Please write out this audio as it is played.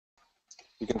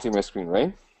You can see my screen,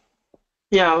 right?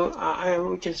 Yeah,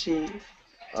 we can see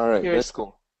All right, yours. that's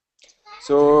cool.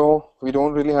 So we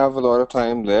don't really have a lot of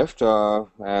time left,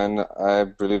 and I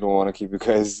really don't want to keep you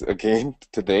guys again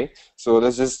today. So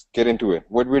let's just get into it.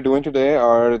 What we're doing today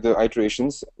are the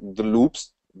iterations, the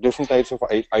loops, different types of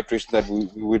iterations that we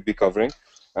would be covering.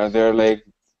 They're like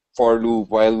for loop,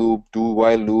 while loop, do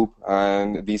while loop,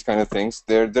 and these kind of things.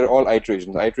 They're all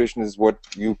iterations. Iteration is what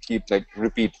you keep like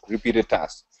repeated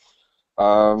tasks.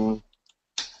 Um,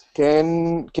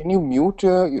 can you mute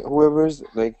whoever's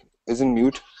like isn't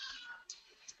mute,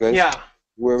 guys? Yeah,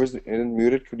 Whoever's in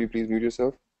muted, could you please mute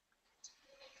yourself?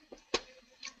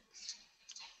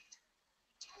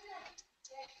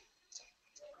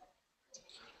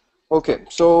 Okay,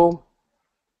 so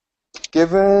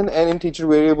given an integer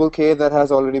variable k that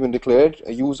has already been declared,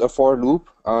 use a for loop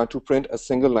to print a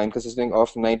single line consisting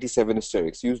of 97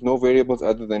 hysterics. Use no variables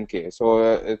other than k. So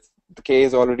the k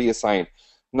is already assigned.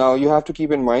 Now you have to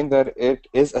keep in mind that it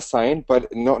is assigned,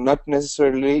 but not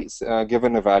necessarily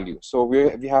given a value. So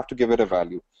we have to give it a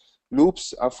value.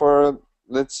 Loops for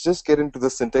let's just get into the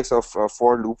syntax of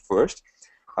for loop first.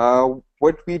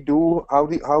 What we do,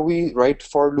 how we write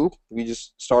for loop, we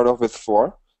just start off with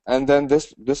for, and then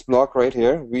this block right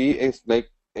here, we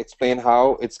explain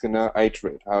how it's gonna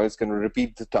iterate, how it's gonna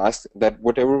repeat the task, that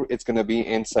whatever it's gonna be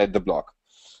inside the block.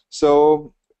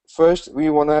 So first we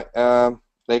wanna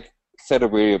like set a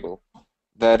variable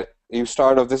that you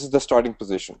start off. This is the starting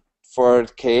position for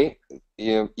k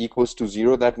equals to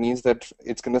 0. That means that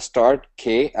it's gonna start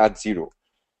k at 0.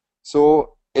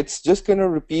 So it's just going to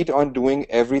repeat on doing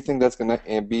everything that's going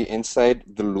to be inside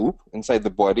the loop, inside the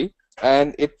body,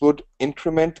 and it would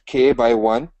increment k by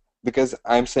 1 because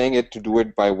I'm saying it to do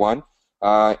it by 1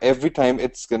 every time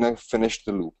it's going to finish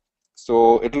the loop.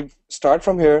 So it'll start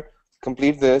from here,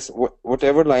 complete this,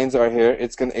 whatever lines are here,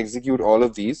 it's going to execute all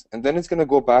of these, and then it's going to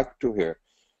go back to here.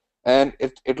 And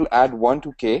it'll add 1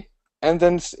 to k, and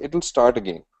then it'll start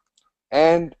again.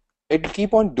 And it'll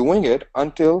keep on doing it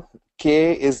until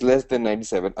k is less than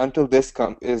 97, until this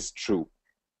is true.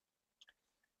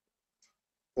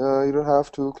 You don't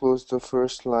have to close the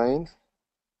first line.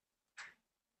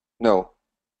 No,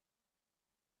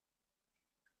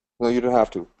 no, you don't have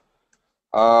to.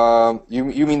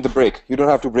 You mean the break? You don't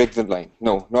have to break the line.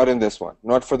 No, not in this one.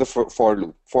 Not for the for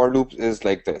loop. For loop is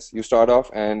like this. You start off,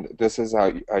 and this is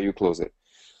how you close it.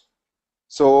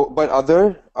 So, but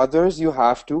others you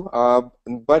have to.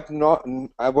 But not.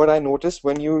 What I noticed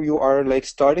when you are like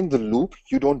starting the loop,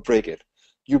 you don't break it.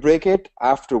 You break it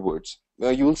afterwards.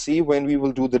 You'll see when we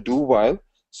will do the do while.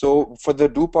 So for the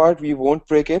do part, we won't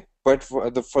break it, but for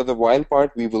the while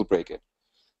part, we will break it.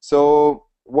 So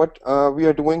what we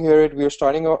are doing here, we are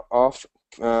starting off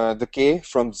the k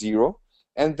from 0,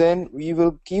 and then we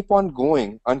will keep on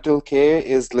going until k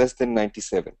is less than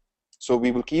 97. So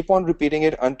we will keep on repeating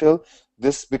it until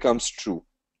this becomes true,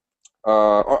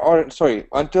 or sorry,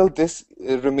 until this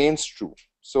remains true.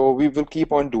 So we will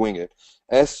keep on doing it.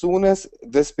 As soon as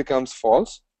this becomes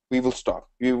false, we will stop.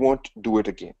 We won't do it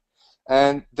again.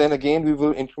 And then again, we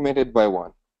will increment it by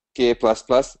 1, k plus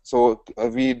plus. So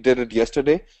we did it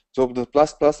yesterday. So the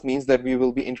plus plus means that we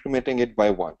will be incrementing it by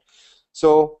 1.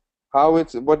 So how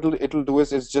it'll do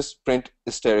is just print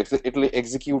hysterics. It'll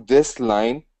execute this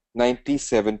line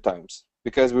 97 times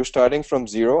because we're starting from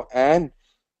 0, and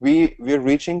we're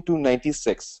reaching to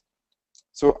 96.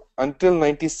 So until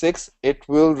 96, it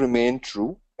will remain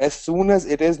true. As soon as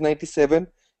it is 97,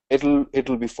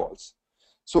 it'll be false.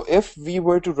 So if we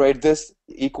were to write this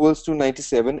equals to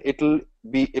 97, it'll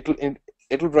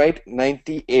write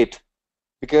 98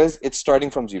 because it's starting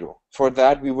from 0. For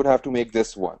that, we would have to make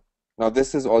this 1. Now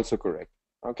this is also correct.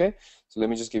 Okay, so let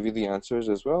me just give you the answers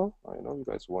as well. I know you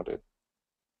guys want it.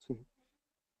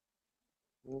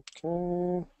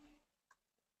 Okay.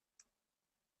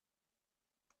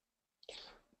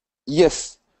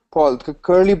 Yes, Paul,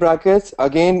 curly brackets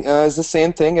again is the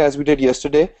same thing as we did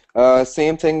yesterday.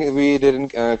 Same thing we did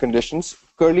in conditions.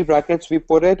 Curly brackets, we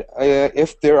put it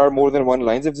if there are more than one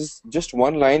lines. If it's just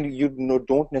one line, you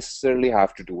don't necessarily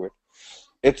have to do it.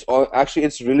 It's all, actually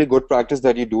it's really good practice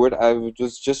that you do it. I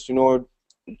was just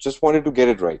just wanted to get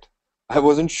it right. I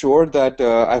wasn't sure that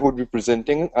I would be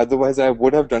presenting. Otherwise, I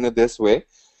would have done it this way.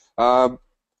 Um,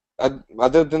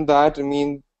 Other than that, I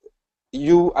mean,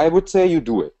 I would say you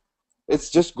do it. It's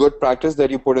just good practice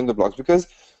that you put in the blocks because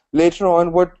later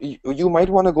on what you might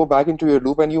want to go back into your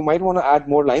loop and you might want to add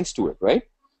more lines to it, right?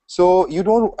 So you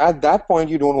don't, at that point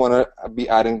you don't want to be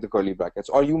adding the curly brackets,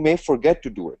 or you may forget to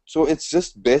do it. So it's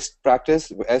just best practice.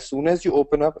 As soon as you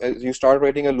open up, as you start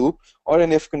writing a loop or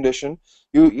an if condition,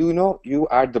 you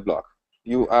add the block,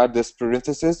 you add this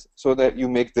parenthesis so that you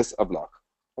make this a block.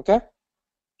 Okay,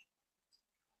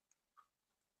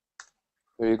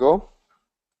 there you go.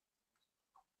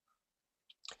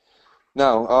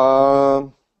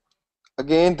 Now,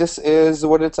 again, this is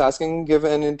what it's asking,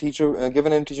 given an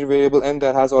integer variable n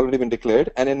that has already been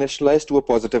declared and initialized to a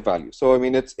positive value. So I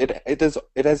mean,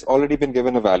 it has already been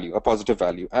given a value, a positive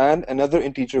value, and another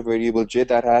integer variable j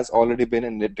that has already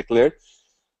been declared,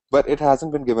 but it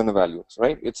hasn't been given a value,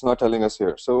 right? It's not telling us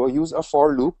here. So use a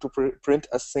for loop to print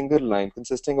a single line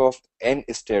consisting of n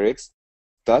asterisk.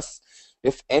 Thus,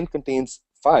 if n contains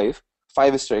 5,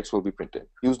 5 asterisks will be printed.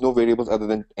 Use no variables other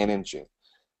than n and j.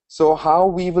 So how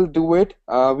we will do it,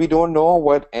 we don't know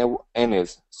what n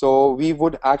is. So we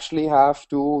would actually have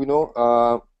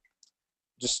to,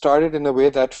 just start it in a way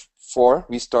that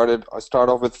we start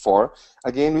off with for.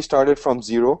 Again, we started from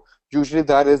 0. Usually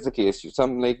that is the case.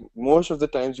 Like most of the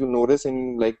times you'll notice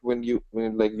in like when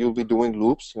you'll be doing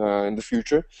loops in the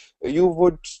future, you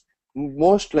would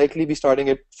most likely be starting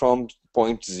it from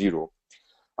point 0.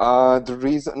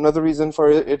 Another reason for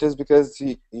it is because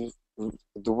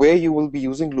the way you will be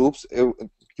using loops,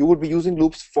 you would be using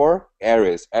loops for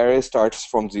arrays. Array starts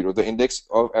from 0. The index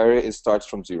of array starts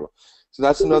from 0. So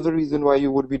that's another reason why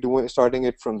you would be starting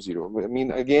it from 0. I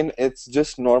mean, again, it's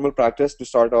just normal practice to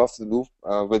start off the loop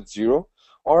with 0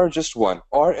 or just 1.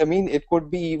 Or I mean, it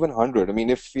could be even 100. I mean,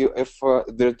 if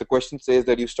the question says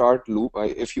that you start loop,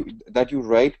 if you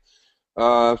write,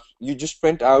 you just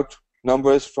print out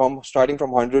numbers from starting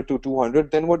from 100 to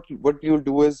 200, then what you'll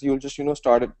do is you'll just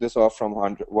start this off from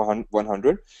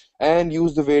 100 and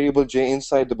use the variable j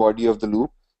inside the body of the loop,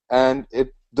 and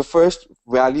the first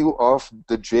value of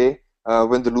the j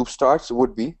when the loop starts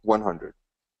would be 100.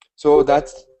 So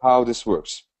that's how this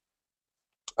works.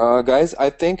 Guys, I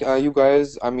think you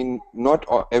guys, I mean, not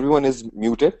everyone is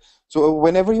muted. So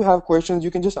whenever you have questions,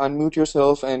 you can just unmute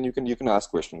yourself and you can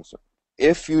ask questions.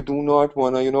 If you do not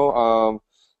want to,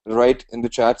 write in the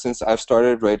chat, since I've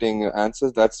started writing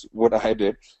answers, that's what I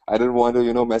did. I didn't want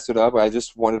to, mess it up. I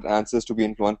just wanted answers to be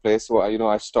in one place, so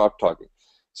I stopped talking.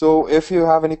 So if you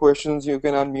have any questions, you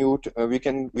can unmute. We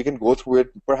can go through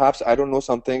it. Perhaps I don't know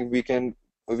something.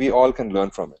 We all can learn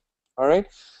from it. All right.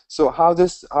 So how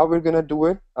we're gonna do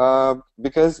it?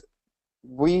 Because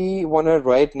we want to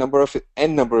write n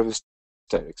number of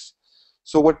hysterics.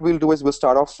 So what we'll do is we'll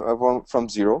start off from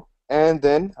 0, and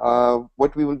then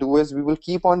what we will do is we will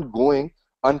keep on going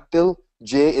until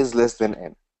j is less than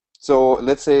n. So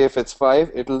let's say if it's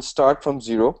 5, it'll start from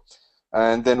 0,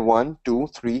 and then 1, 2,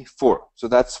 3, 4. So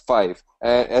that's 5.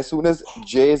 And as soon as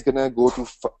j is gonna go to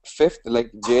 5th, like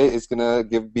j is gonna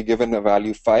be given a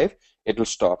value 5, it'll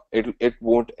stop. It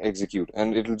won't execute,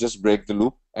 and it'll just break the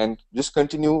loop and just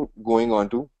continue going on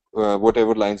to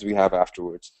whatever lines we have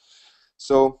afterwards.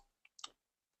 So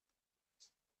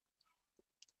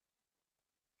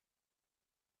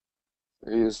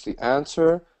here's the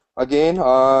answer. Again,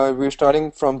 we're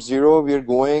starting from 0. We're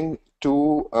going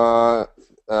to a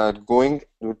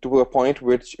point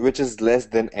which is less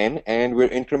than n, and we're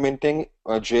incrementing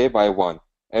j by 1.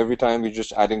 Every time we're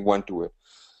just adding 1 to it,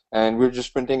 and we're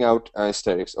just printing out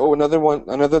asterisks. Oh,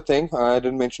 another thing I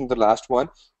didn't mention the last one.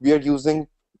 We are using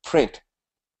print.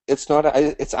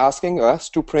 It's asking us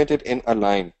to print it in a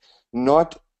line,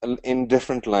 not in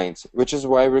different lines, which is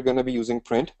why we're going to be using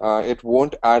print. It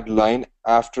won't add line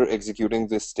after executing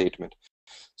this statement.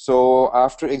 So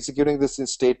after executing this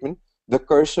statement, the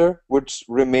cursor would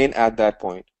remain at that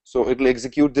point. So it'll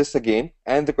execute this again,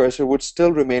 and the cursor would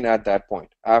still remain at that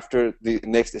point after the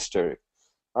next asterisk.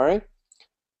 All right.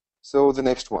 So the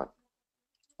next one.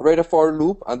 Write a for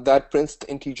loop that prints the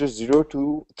integers 0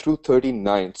 through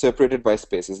 39 separated by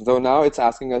spaces. So now it's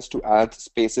asking us to add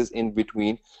spaces in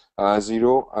between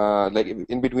 0, like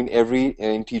in between every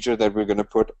integer that we're going to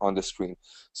put on the screen.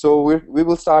 So we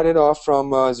will start it off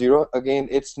from 0. Again,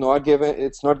 it's not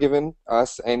given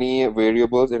us any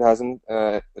variables. It hasn't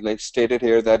like stated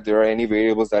here that there are any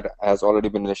variables that has already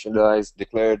been initialized,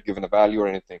 declared, given a value or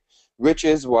anything. Which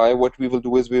is why what we will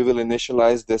do is we will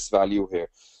initialize this value here.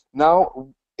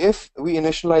 Now, if we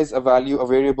initialize a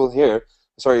variable here,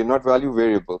 sorry, not value,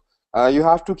 variable, you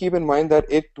have to keep in mind that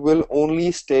it will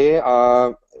only stay,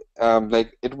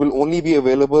 like it will only be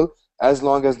available as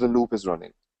long as the loop is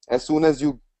running. As soon as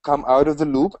you come out of the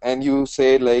loop and you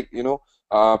say like,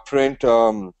 print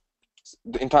the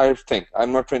entire thing,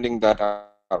 I'm not printing that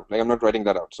out, like I'm not writing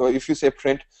that out. So if you say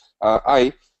print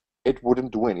I, it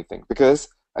wouldn't do anything, because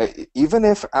even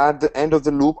if at the end of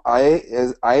the loop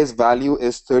i's value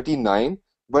is 39,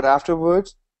 but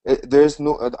afterwards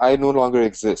I no longer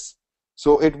exists,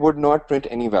 so it would not print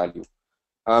any value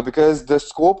because the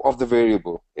scope of the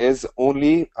variable is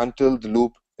only until the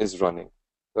loop is running.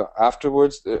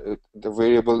 Afterwards, the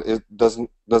variable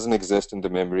doesn't exist in the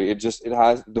memory. It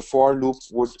has the for loop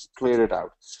would clear it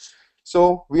out.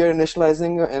 So we are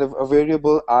initializing a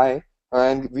variable I,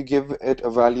 and we give it a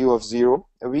value of 0.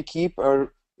 And we keep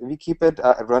it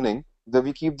running.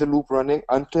 We keep the loop running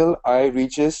until I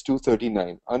reaches to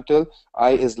 39. Until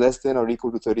I is less than or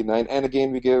equal to 39, and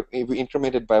again we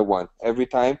increment it by 1 every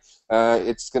time.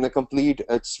 It's gonna complete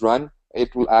its run.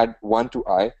 It will add 1 to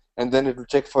I, and then it will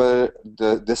check for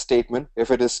the statement if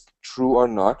it is true or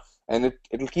not, and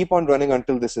it'll keep on running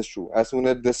until this is true. As soon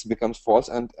as this becomes false,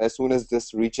 and as soon as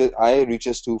this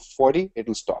reaches to 40,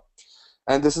 it'll stop.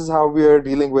 And this is how we are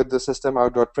dealing with the system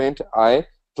out.print I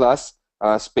plus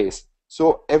space.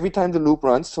 So every time the loop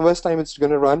runs, the first time it's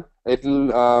going to run,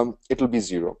 it'll be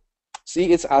 0.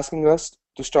 See, it's asking us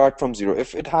to start from 0.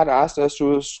 If it had asked us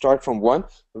to start from 1,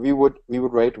 we would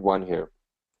write 1 here.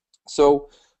 So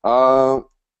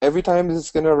every time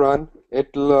it's going to run,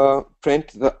 it'll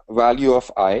print the value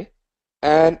of I,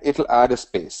 and it'll add a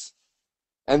space.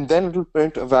 And then it'll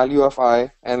print a value of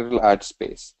I, and it'll add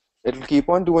space. It'll keep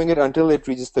on doing it until it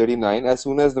reaches 39. As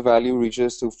soon as the value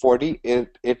reaches to 40,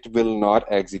 it will not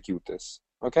execute this.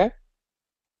 Okay?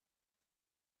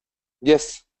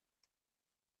 Yes.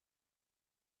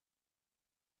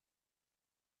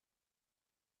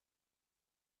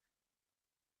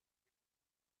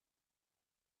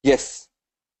 Yes.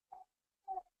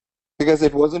 Because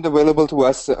it wasn't available to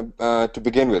us to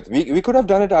begin with. We could have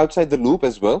done it outside the loop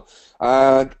as well.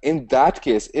 In that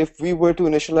case, if we were to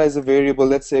initialize a variable,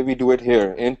 let's say we do it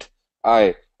here, int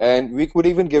I, and we could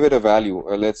even give it a value,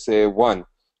 let's say 1,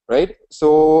 right?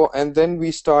 So, and then we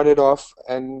start it off,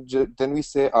 and then we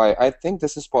say I think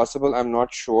this is possible. I'm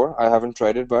not sure. I haven't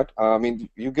tried it, but I mean,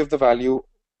 you give the value,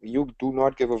 you do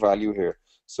not give a value here.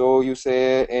 So you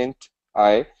say int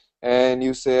I, and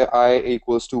you say I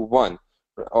equals to 1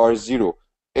 or 0.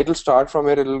 It'll start from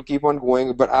it, it'll keep on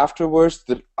going, but afterwards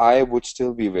the I would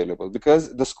still be available,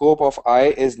 because the scope of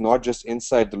I is not just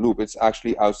inside the loop, it's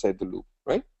actually outside the loop,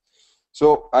 right?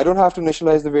 So I don't have to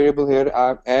initialize the variable here,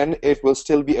 and it will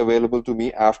still be available to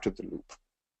me after the loop.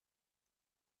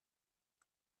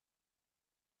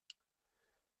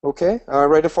 Okay,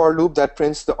 write a for loop that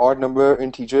prints the odd number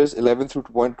integers 11 through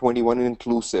 121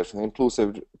 inclusive.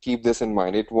 Inclusive, keep this in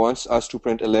mind. It wants us to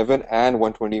print 11 and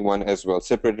 121 as well,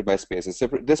 separated by spaces.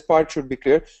 This part should be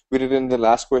clear. We did in the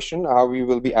last question how we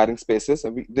will be adding spaces.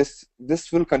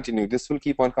 This will continue. This will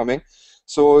keep on coming.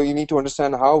 So you need to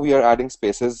understand how we are adding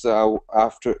spaces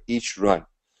after each run.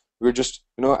 We're just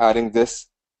adding this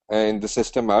in the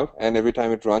system out, and every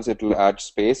time it runs, it will add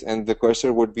space, and the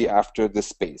cursor would be after the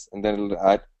space, and then it'll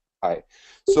add I.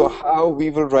 So how we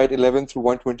will write 11 through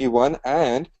 121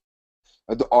 and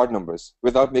the odd numbers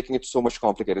without making it so much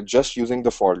complicated, just using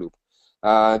the for loop.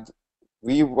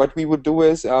 What we would do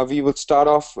is we would start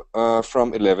off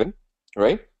from 11,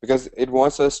 right? Because it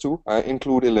wants us to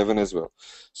include 11 as well.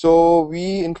 So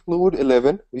we include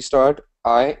 11. We start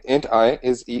int I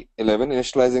is 11,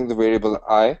 initializing the variable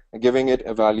I, giving it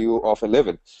a value of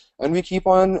 11. And we keep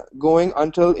on going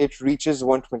until it reaches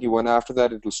 121. After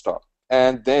that, it will stop.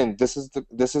 And then this is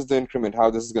the increment, how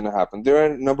this is going to happen. There are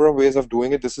a number of ways of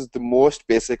doing it. This is the most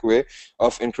basic way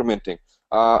of incrementing.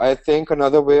 I think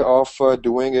another way of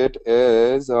doing it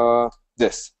is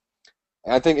this.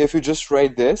 I think if you just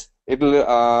write this,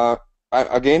 it'll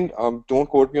again, don't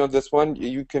quote me on this one.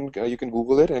 You can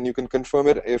Google it and you can confirm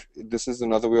it if this is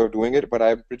another way of doing it, but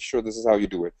I'm pretty sure this is how you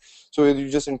do it. So you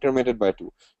just increment it by 2.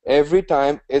 Every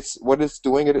time what it's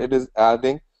doing, it is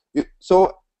adding.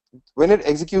 So when it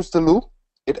executes the loop,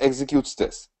 it executes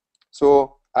this.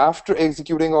 So after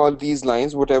executing all these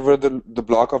lines, whatever the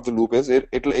block of the loop is,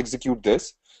 it'll execute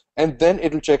this, and then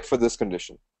it'll check for this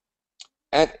condition.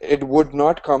 And it would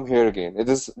not come here again. It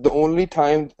is the only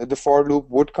time the for loop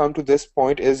would come to this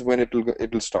point is when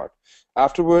it'll start.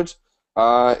 Afterwards,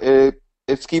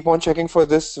 it's keep on checking for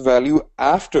this value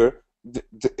after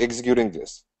executing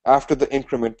this, after the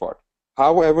increment part.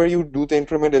 However you do the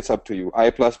increment, it's up to you.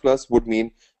 I++ would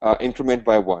mean increment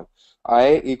by 1.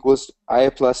 I equals I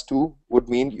plus 2 would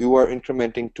mean you are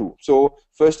incrementing 2. So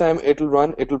first time it'll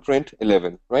run, it'll print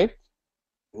 11, right?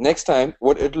 Next time,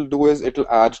 what it'll do is it'll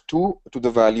add 2 to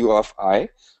the value of I,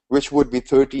 which would be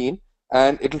 13,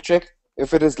 and it'll check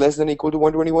if it is less than or equal to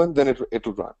 121, then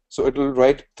it'll run. So it'll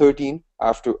write 13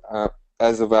 after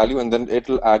as a value, and then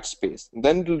it'll add space. And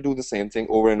then it'll do the same thing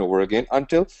over and over again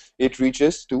until it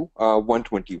reaches to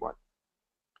 121.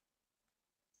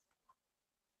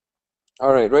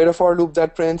 All right, write a for loop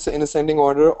that prints in ascending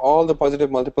order all the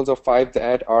positive multiples of 5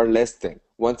 that are less than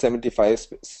 175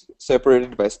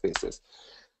 separated by spaces.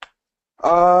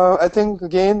 I think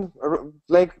again,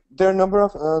 like there are a number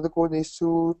of the code needs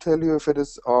to tell you if it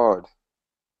is odd.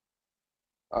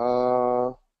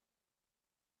 Uh,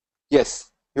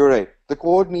 yes, you're right. The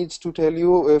code needs to tell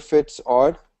you if it's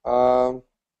odd. We're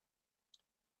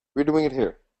doing it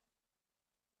here.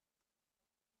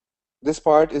 This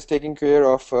part is taking care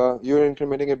of you're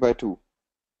incrementing it by 2.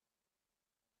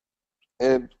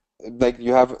 And like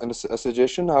you have a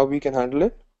suggestion how we can handle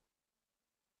it?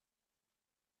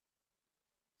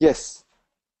 Yes.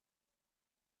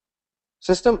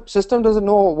 System doesn't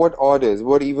know what odd is,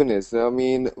 what even is. I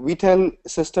mean, we tell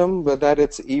system that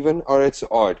it's even or it's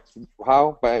odd.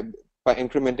 How? By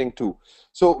incrementing 2.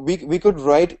 So we could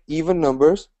write even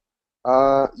numbers.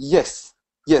 Yes,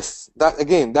 yes. That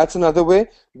again, that's another way.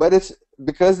 But it's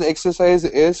because the exercise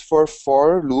is for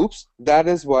loops. That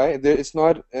is why there it's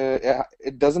not.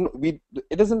 It doesn't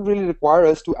really require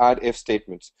us to add if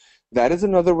statements. That is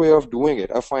another way of doing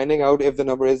it, of finding out if the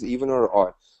number is even or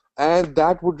odd, and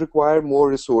that would require more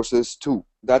resources too.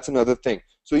 That's another thing.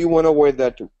 So you want to avoid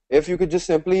that too. If you could just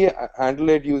simply handle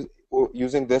it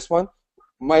using this one,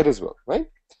 might as well, right?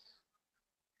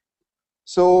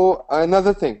 So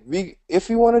another thing, if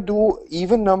we want to do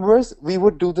even numbers, we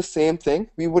would do the same thing.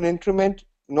 We would increment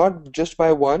not just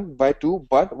by 1, by 2,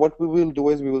 but what we will do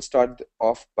is we will start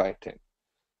off by 10.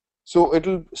 So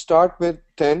it'll start with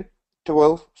 10,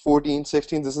 12, 14,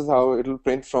 16. This is how it'll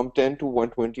print from 10 to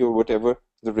 120 or whatever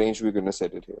the range we're going to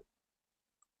set it here.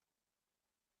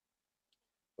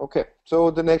 Okay,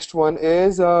 so the next one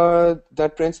is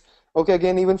that prints. Okay,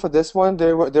 again, even for this one,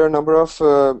 there are a number of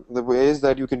the ways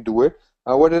that you can do it.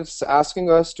 What it's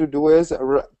asking us to do is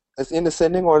in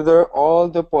ascending order all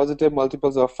the positive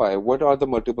multiples of 5. What are the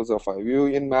multiples of 5? You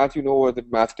in math, you know what the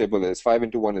math table is. 5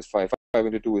 into 1 is 5. 5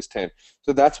 into 2 is 10.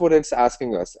 So that's what it's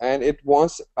asking us, and it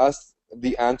wants us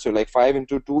the answer like 5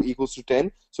 into 2 equals to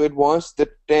 10. So it wants the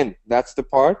 10. That's the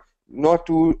part, not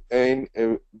to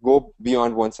go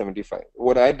beyond 175.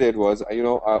 What I did was,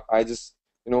 I just,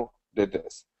 did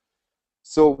this.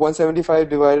 So 175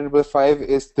 divided by 5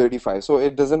 is 35. So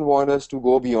it doesn't want us to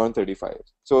go beyond 35.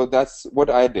 So that's what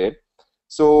I did.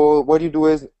 So what you do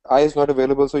is I is not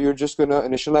available, so you're just gonna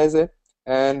initialize it,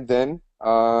 and then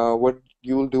what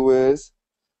you'll do is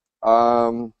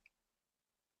um,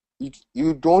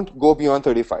 you don't go beyond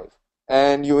 35,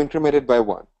 and you increment it by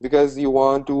 1 because you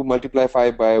want to multiply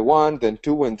 5 by 1, then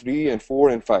 2 and 3 and 4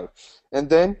 and 5. And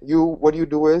then what you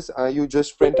do is you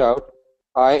just print out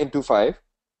I into 5,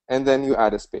 and then you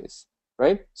add a space,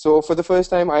 right? So for the first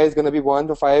time I is going to be 1,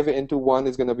 so 5 into 1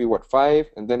 is going to be what, 5,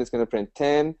 and then it's going to print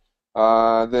 10,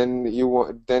 then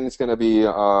it's going to be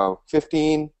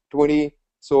 15, 20.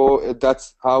 So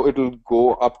that's how it'll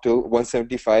go up till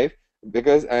 175,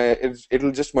 because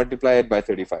it'll just multiply it by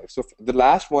 35. So the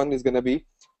last one is going to be,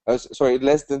 sorry,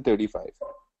 less than 35,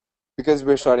 because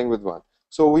we're starting with 1.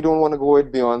 So we don't want to go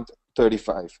it beyond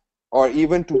 35 or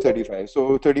even to 35.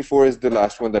 So 34 is the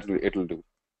last one that it'll do.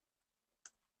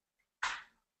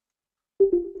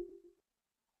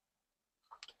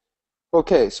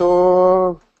 Okay,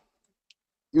 so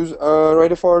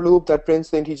write a for loop that prints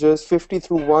the integers 50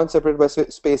 through 1 separated by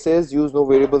spaces. Use no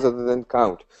variables other than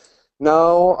count.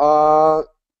 Now,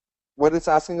 what it's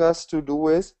asking us to do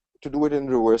is to do it in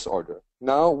reverse order.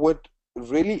 Now, what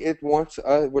really it wants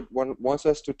wants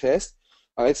us to test,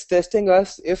 it's testing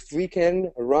us if we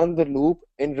can run the loop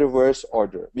in reverse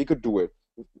order. We could do it.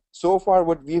 So far,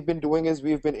 what we've been doing is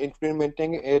we've been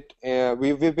incrementing it.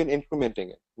 We've been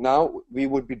incrementing it. Now we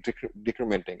would be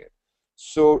decrementing it.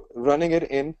 So running it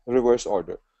in reverse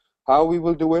order. How we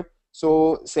will do it?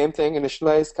 So same thing,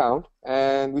 initialize count,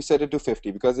 and we set it to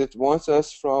 50 because it wants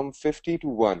us from 50 to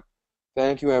 1.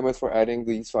 Thank you, Ahmed, for adding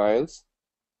these files.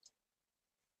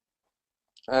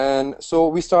 And so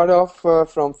we start off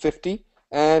from 50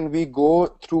 and we go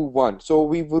through 1. So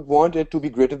we would want it to be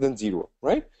greater than 0,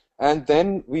 right? And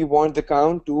then we want the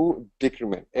count to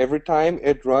decrement. Every time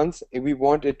it runs, we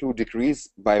want it to decrease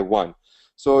by 1.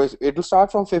 So it'll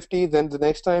start from 50, then the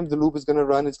next time the loop is going to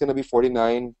run, it's going to be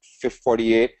 49,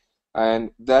 48, and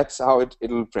that's how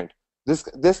it'll print.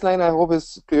 This line I hope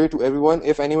is clear to everyone.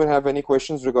 If anyone have any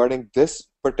questions regarding this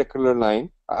particular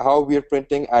line, how we are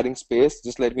printing, adding space,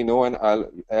 just let me know and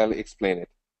I'll explain it.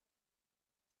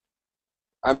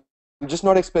 I'm just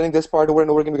not explaining this part over and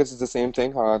over again because it's the same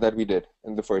thing that we did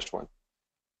in the first one.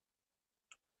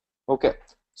 Okay,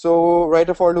 so write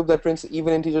a for loop that prints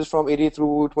even integers from 80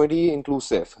 through 20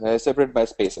 inclusive, separated by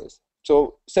spaces.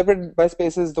 So separated by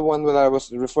spaces is the one that I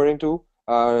was referring to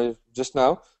just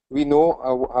now. We know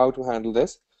how to handle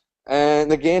this.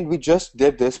 And again, we just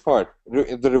did this part,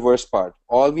 the reverse part.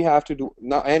 All we have to do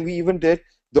now, and we even did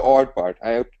the odd part.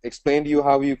 I explained to you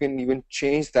how you can even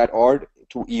change that odd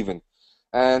to even,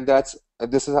 and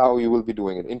this is how you will be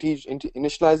doing it.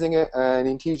 Initializing an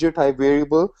integer type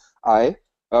variable I,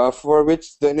 for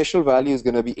which the initial value is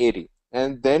going to be 80,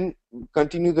 and then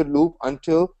continue the loop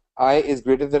until I is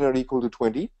greater than or equal to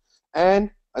 20,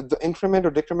 and the increment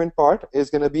or decrement part is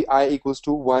going to be I equals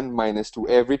to 1 minus 2.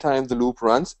 Every time the loop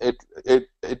runs,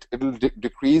 it'll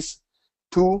decrease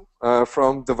 2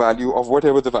 from the value of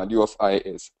whatever the value of I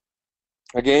is.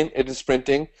 Again, it is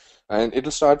printing, and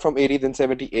it'll start from 80, then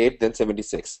 78, then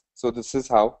 76. So this is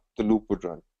how the loop would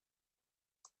run.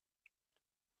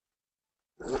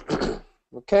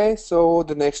 Okay, so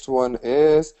the next one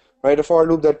is write a for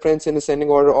loop that prints in ascending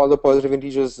order all the positive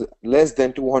integers less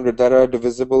than 200 that are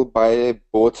divisible by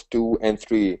both 2 and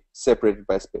 3 separated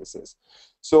by spaces.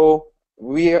 So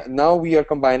now we are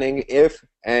combining if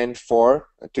and for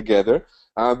together.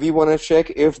 We want to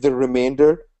check if the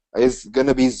remainder is going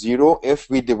to be 0 if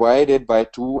we divide it by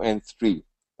 2 and 3.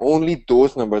 Only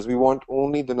those numbers. We want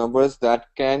only the numbers that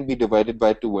can be divided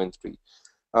by 2 and 3,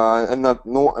 and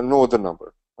no other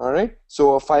number. All right,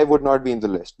 so 5 would not be in the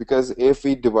list, because if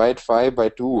we divide 5 by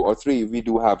 2 or 3, we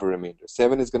do have a remainder.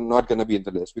 7 is not going to be in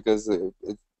the list because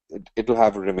it'll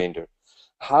have a remainder.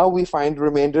 How we find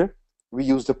remainder? We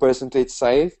use the percentage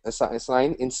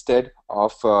sign instead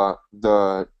of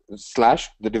the slash,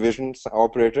 the division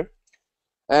operator.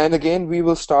 And again, we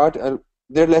will start,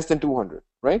 they're less than 200,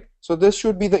 right? So this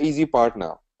should be the easy part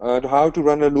now. How to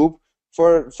run a loop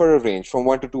for a range from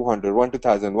 1 to 200, 1 to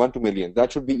 1000, 1 to million.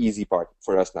 That should be easy part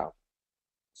for us now.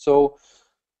 So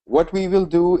what we will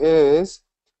do is,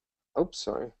 oops,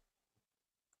 sorry.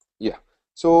 Yeah.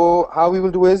 So how we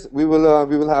will do is we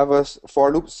will have a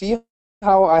for loop. See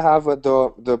how I have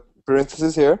the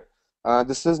parentheses here.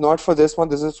 This is not for this one.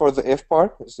 This is for the if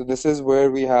part. So this is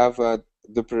where we have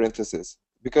the parentheses,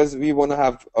 because we want to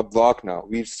have a block now.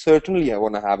 We certainly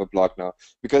want to have a block now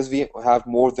because we have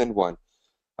more than one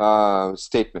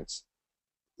statements.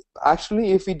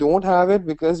 Actually, if we don't have it,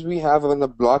 because we have a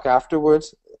block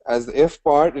afterwards as the if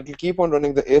part, it will keep on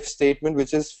running the if statement,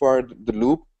 which is for the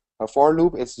loop. A for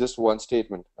loop, it's just one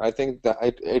statement. I think that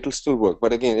it'll still work,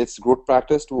 but again, it's good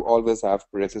practice to always have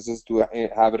parentheses to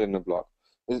have it in a block.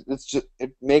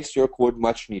 It makes your code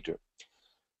much neater.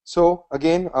 So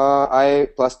again, I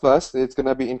plus plus, it's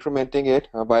gonna be incrementing it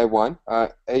by 1.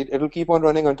 It'll keep on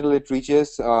running until it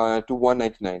reaches to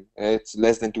 199. It's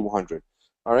less than 200.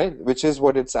 All right, which is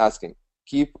what it's asking.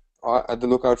 Keep at the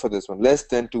lookout for this one, less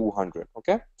than 200.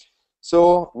 Okay.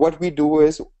 So what we do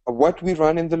is, what we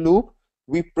run in the loop,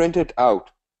 we print it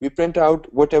out. We print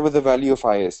out whatever the value of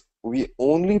I is. We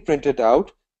only print it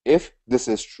out if this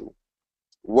is true.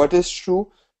 What is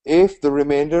true? If the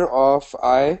remainder of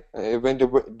I when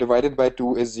divided by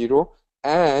 2 is 0,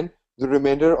 and the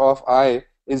remainder of I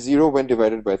is 0 when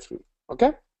divided by 3.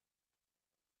 Okay?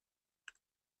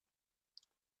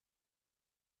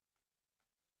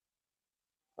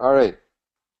 All right,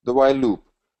 the while loop.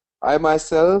 I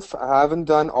myself haven't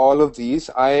done all of these.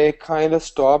 I kind of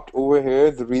stopped over here.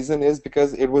 The reason is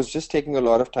because it was just taking a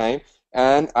lot of time,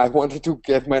 and I wanted to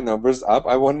get my numbers up.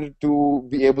 I wanted to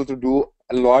be able to do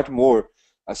a lot more.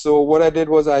 So what I did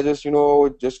was I just,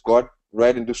 just got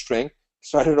right into string,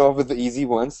 started off with the easy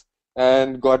ones,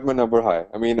 and got my number high.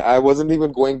 I mean, I wasn't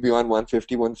even going beyond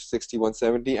 150, 160,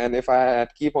 170, and if I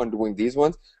had keep on doing these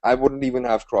ones, I wouldn't even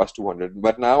have crossed 200.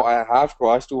 But now I have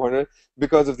crossed 200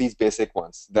 because of these basic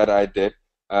ones that I did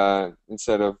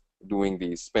instead of doing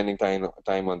these, spending time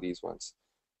on these ones.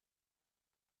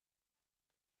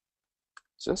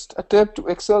 Just a tip to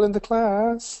excel in the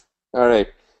class. All right.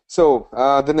 So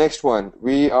the next one,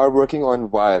 we are working on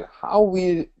while. How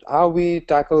we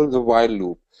tackle the while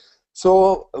loop.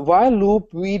 So while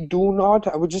loop, we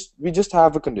just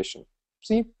have a condition.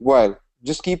 See, while,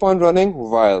 just keep on running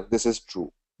while this is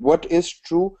true. What is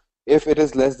true if it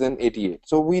is less than 88?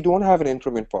 So we don't have an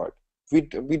increment part. We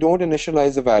don't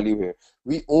initialize the value here.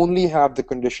 We only have the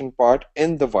condition part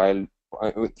in the while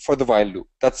for the while loop.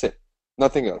 That's it.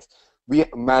 Nothing else. We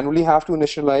manually have to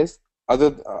initialize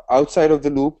other outside of the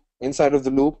loop, inside of the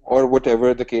loop, or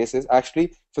whatever the case is.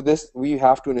 Actually, for this, we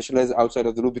have to initialize outside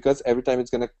of the loop, because every time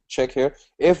it's going to check here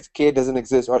if k doesn't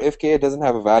exist, or if k doesn't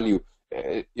have a value,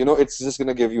 it's just going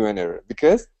to give you an error,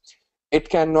 because it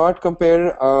cannot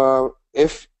compare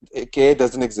if k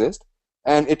doesn't exist,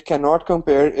 and it cannot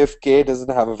compare if k doesn't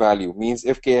have a value. Means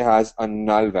if k has a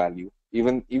null value,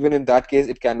 even in that case,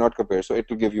 it cannot compare, so it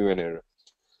will give you an error.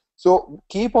 So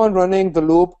keep on running the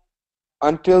loop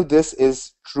until this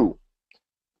is true.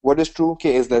 What is true?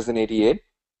 K is less than 88.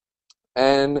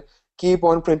 And keep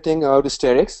on printing out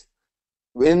asterisk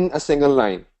in a single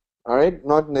line. All right,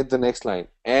 not the next line.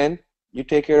 And you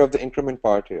take care of the increment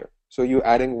part here. So you're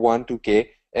adding 1 to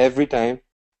k every time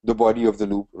the body of the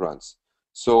loop runs.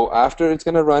 So after it's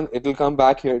going to run, it'll come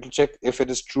back here. It'll check if it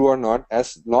is true or not.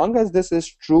 As long as this is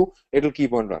true, it'll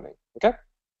keep on running. Okay?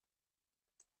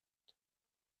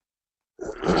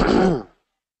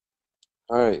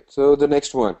 All right, so the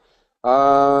next one.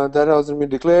 That has been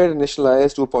declared,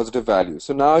 initialized to a positive value.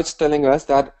 So now it's telling us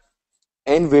that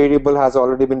n variable has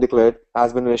already been declared,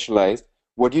 has been initialized.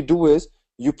 What you do is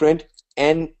you print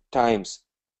n times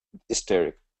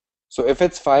asterisk. So if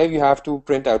it's 5, you have to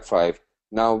print out 5.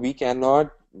 Now we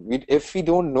cannot, if we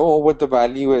don't know what the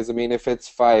value is, I mean, if it's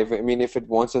 5, I mean, if it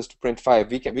wants us to print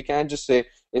 5, we can't just say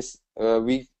it's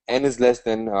n is less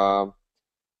than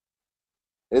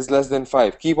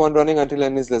 5. Keep on running until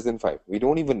n is less than 5. We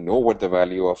don't even know what the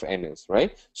value of n is,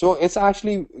 right? So it's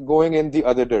actually going in the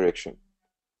other direction.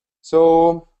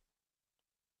 So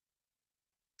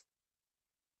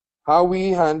how we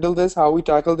handle this, how we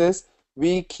tackle this,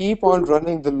 we keep on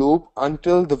running the loop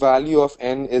until the value of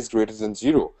n is greater than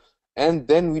 0. And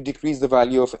then we decrease the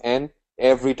value of n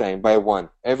every time by 1,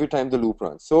 every time the loop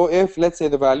runs. So if, let's say,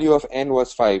 the value of n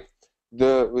was 5,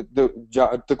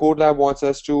 the code lab wants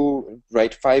us to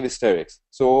write 5 asterisk.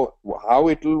 So how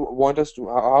it'll want us to,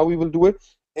 how we will do it,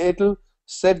 it'll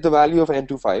set the value of n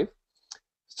to 5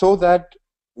 so that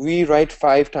we write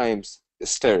 5 times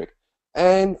asterisk.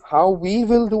 And how we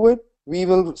will do it, we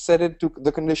will set it to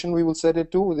the condition we will set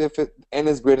it to if n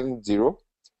is greater than 0.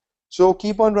 So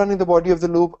keep on running the body of the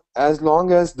loop as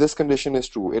long as this condition is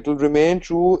true. It will remain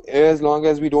true as long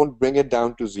as we don't bring it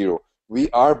down to 0. We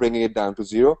are bringing it down to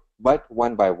 0, but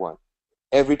one by one.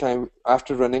 Every time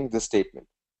after running this statement,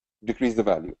 decrease the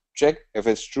value. Check if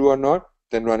it's true or not,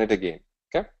 then run it again.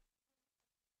 Okay?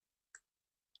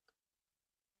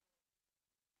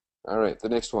 All right, the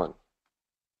next one.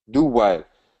 Do while.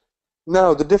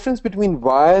 Now, the difference between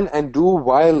while and do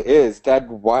while is that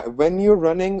when you're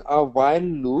running a while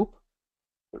loop,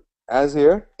 as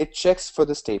here, it checks for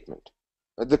the statement,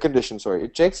 the condition, sorry.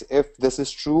 It checks if this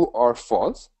is true or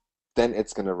false, then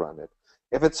it's going to run it.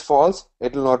 If it's false,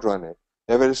 it will not run it.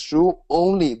 If it is true,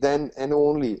 only then and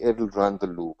only it will run the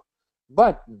loop.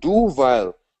 But do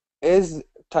while is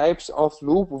types of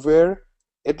loop where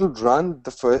it will run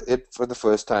it for the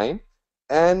first time,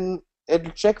 and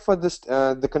it'll check for this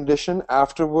the condition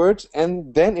afterwards,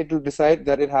 and then it will decide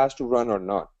that it has to run or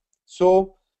not.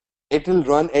 So it will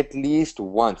run at least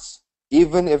once,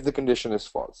 even if the condition is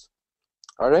false.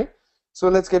 All right. So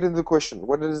let's get into the question.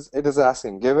 What it is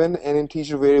asking? Given an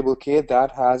integer variable k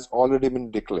that has already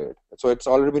been declared. So it's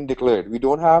already been declared. We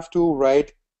don't have to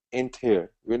write int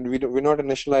here. We're not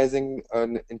initializing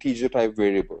an integer type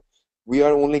variable. We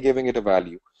are only giving it a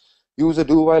value. Use a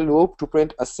do while loop to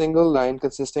print a single line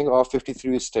consisting of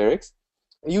 53 asterisk.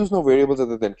 Use no variables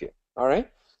other than k. All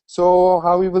right. So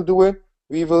how we will do it?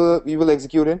 We will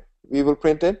execute it. We will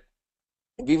print it.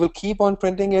 We will keep on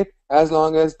printing it as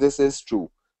long as this is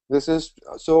true. This is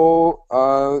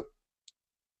so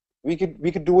we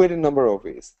could do it in a number of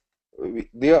ways.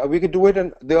 We could do it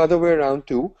in the other way around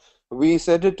too. We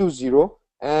set it to 0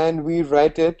 and we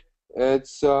write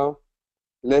it's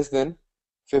less than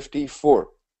 54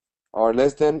 or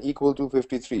less than equal to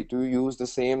 53 to use the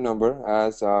same number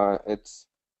as it's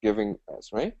giving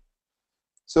us, right?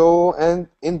 So, and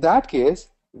in that case,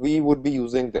 we would be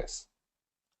using this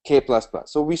k plus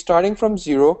plus. So we're starting from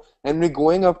 0 and we're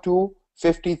going up to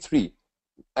 53,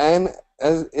 and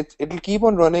as it'll keep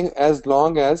on running as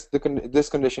long as this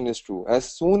condition is true.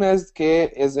 As soon as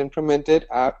k is incremented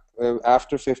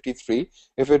after 53,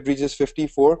 if it reaches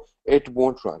 54, it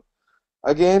won't run.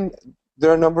 Again, there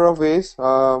are a number of ways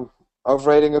of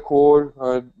writing a code,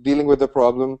 dealing with the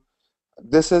problem.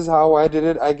 This is how I did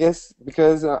it, I guess,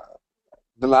 because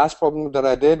the last problem that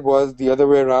I did was the other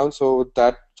way around, so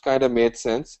that kind of made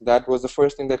sense. That was the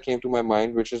first thing that came to my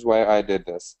mind, which is why I did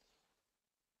this.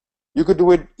 You could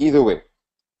do it either way.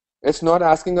 It's not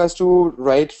asking us to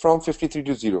write from 53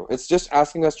 to 0. It's just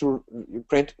asking us to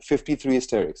print 53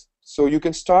 asterisks. So you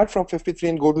can start from 53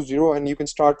 and go to 0, and you can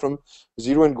start from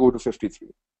 0 and go to 53.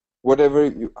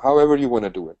 However you want to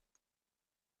do it.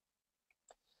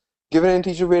 Given an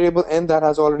integer variable n that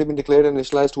has already been declared and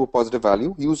initialized to a positive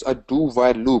value, use a do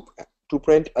while loop to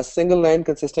print a single line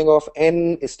consisting of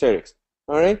n asterisks.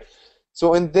 All right.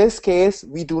 So in this case,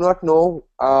 we do not know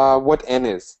what n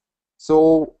is.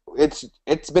 So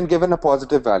it's been given a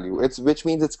positive value. Which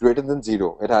means it's greater than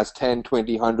 0. It has 10,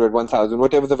 20, 100, 1000,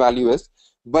 whatever the value is,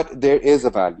 but there is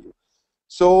a value.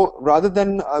 So rather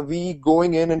than we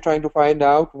going in and trying to find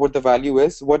out what the value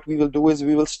is, what we will do is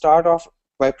we will start off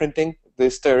by printing the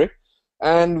asterisk,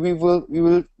 and we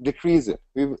will decrease it.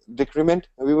 We will decrement.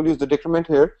 We will use the decrement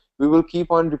here. We will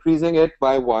keep on decreasing it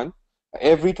by 1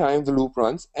 every time the loop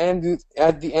runs, and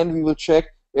at the end we will check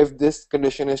if this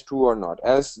condition is true or not.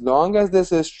 As long as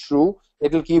this is true,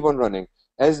 it will keep on running.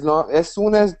 As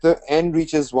soon as the n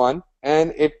reaches 1,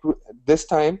 and this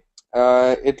time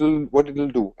it'll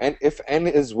do. And if n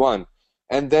is 1,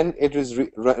 and then it is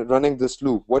running this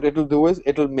loop, what it'll do is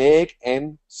it'll make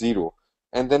n 0.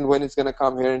 And then when it's gonna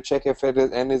come here and check if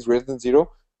n is greater than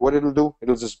 0, what it'll do?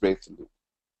 It'll just break the loop.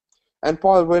 And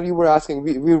Paul, when you were asking,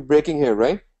 we're breaking here,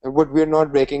 right? But we're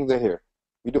not breaking the here.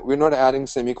 We're not adding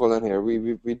semicolon here.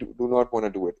 We do not want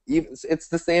to do it. It's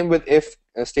the same with if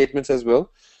statements as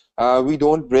well. We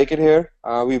don't break it here.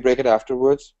 We break it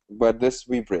afterwards. But this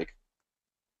we break.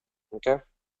 Okay.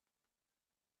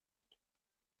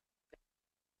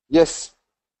 Yes.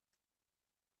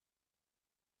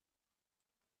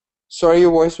 Sorry,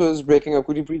 your voice was breaking up.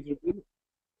 Could you please repeat?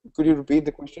 Could you repeat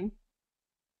the question?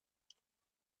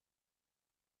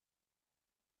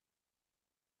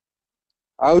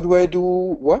 How do I do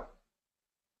what?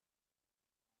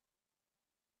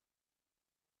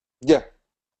 Yeah.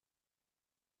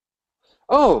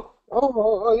 Yeah,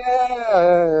 yeah,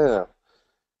 yeah, yeah.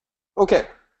 Okay,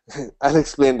 I'll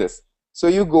explain this. So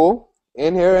you go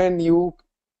in here and you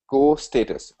go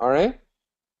status, all right?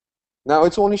 Now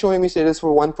it's only showing me status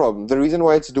for one problem. The reason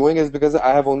why it's doing is because I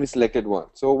have only selected one.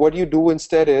 So what you do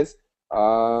instead is,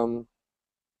 um,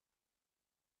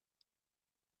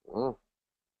 oh,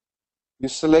 you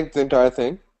select the entire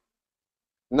thing.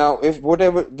 Now if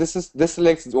whatever this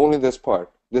selects only this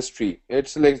part, this tree. It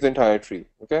selects the entire tree,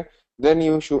 okay? Then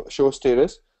you show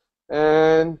status,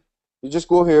 and you just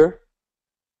go here.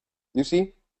 You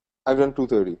see, I've done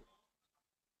 230.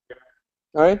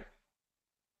 All right,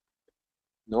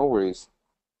 no worries.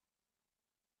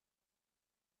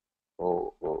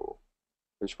 Oh,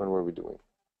 which one were we doing?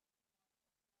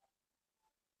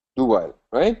 Do while,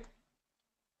 right?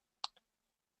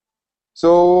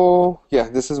 So yeah,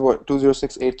 this is what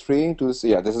 20683 to this.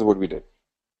 Yeah, this is what we did.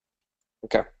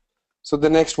 Okay. So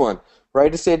the next one,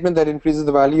 write a statement that increases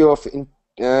the value of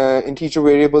integer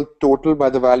variable total by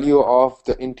the value of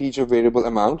the integer variable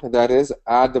amount. That is,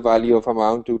 add the value of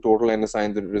amount to total and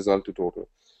assign the result to total.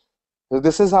 So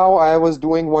this is how I was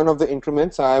doing one of the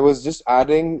increments. I was just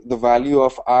adding the value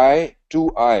of I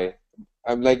to I.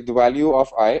 I'm like the value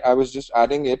of I was just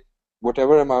adding it,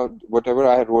 whatever amount, whatever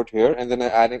I wrote here, and then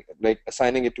adding, like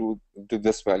assigning it to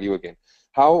this value again.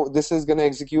 How this is going to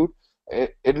execute?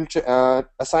 It'll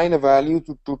assign a value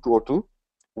to total.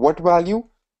 What value?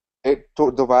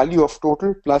 The value of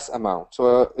total plus amount.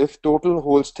 So if total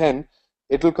holds 10,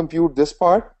 it will compute this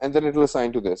part and then it will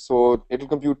assign to this. So it will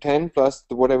compute 10 plus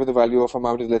whatever the value of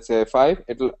amount is, let's say 5.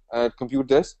 It will compute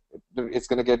this. It's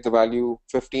going to get the value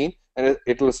 15 and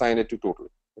it will assign it to total.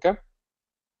 Okay.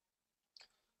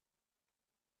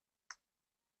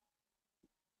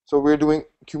 So we're doing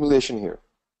accumulation here,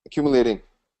 accumulating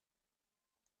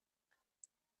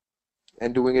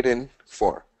and doing it in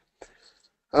for.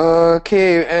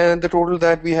 Okay, and the total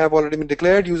that we have already been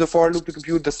declared. Use a for loop to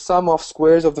compute the sum of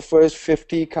squares of the first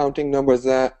 50 counting numbers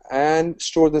and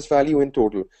store this value in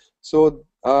total. So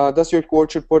thus your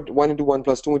code should put 1 into 1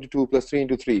 plus 2 into 2 plus 3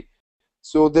 into 3.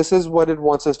 So this is what it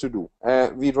wants us to do.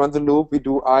 We run the loop, we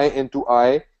do I into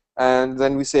I, and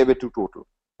then we save it to total.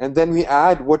 And then we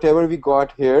add whatever we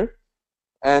got here,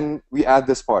 and we add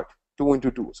this part. 2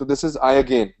 into 2. So this is I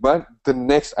again, but the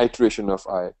next iteration of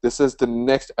I. This is the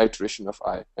next iteration of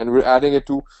I. And we're adding it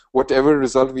to whatever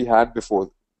result we had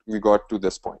before we got to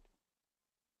this point.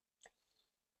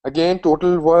 Again,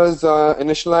 total was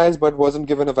initialized but wasn't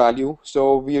given a value.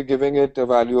 So we are giving it a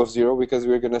value of 0 because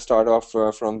we're going to start off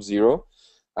from 0.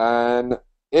 And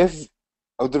if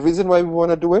the reason why we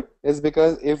want to do it is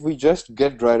because if we just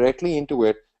get directly into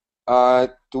it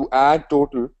to add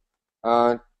total,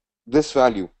 this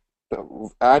value,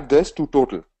 add this to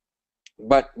total,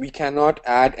 but we cannot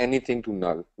add anything to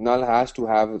null. Null has to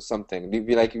have something.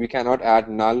 We cannot add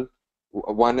null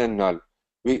 1 and null.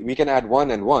 We can add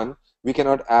 1 and 1. We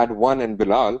cannot add 1 and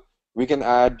Bilal. We can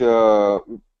add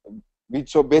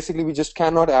so basically we just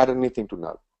cannot add anything to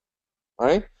null. All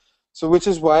right, so which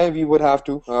is why we would have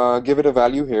to give it a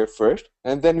value here first,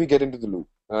 and then we get into the loop.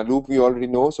 Loop we already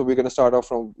know, so we're going to start off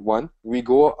from 1. We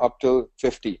go up till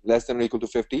 50, less than or equal to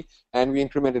 50, and we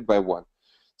increment it by 1.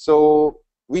 So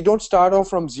we don't start off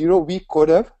from 0. We could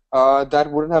have.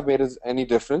 That wouldn't have made us any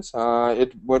difference.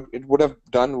 It would have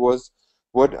done was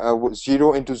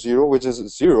 0 into 0, which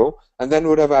is 0, and then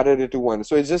would have added it to 1.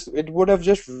 So it would have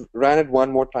just ran it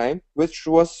one more time, which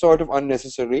was sort of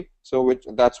unnecessary. So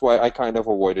that's why I kind of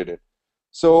avoided it.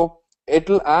 So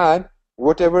it'll add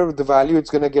whatever the value it's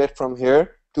going to get from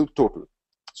here to total.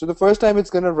 So the first time it's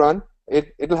going to run,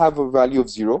 it'll have a value of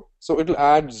 0. So it'll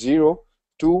add 0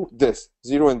 to this,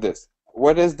 0 and this.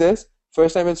 What is this?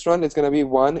 First time it's run, it's going to be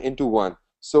 1 into 1.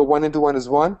 So 1 into 1 is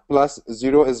 1, plus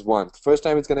 0 is 1. First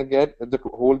time it's going to get the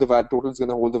total is going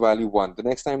to hold the value 1. The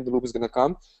next time the loop is going to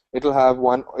come, it'll have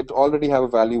 1. It already have a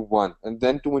value 1. And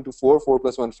then 2 into 4, 4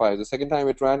 plus 1, 5. The second time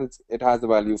it ran, it has the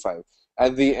value 5.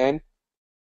 At the end,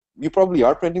 you probably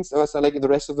are printing, so like in the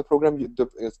rest of the program, the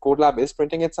CodeLab is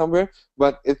printing it somewhere,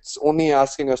 but it's only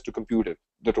asking us to compute it,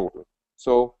 the total.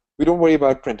 So we don't worry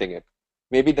about printing it.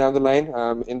 Maybe down the line,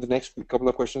 in the next couple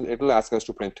of questions, it'll ask us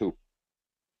to print too.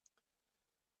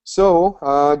 So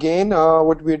again,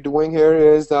 what we're doing here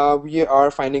is we are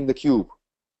finding the cube.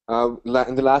 In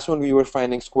the last one we were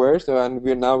finding squares, and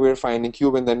we're finding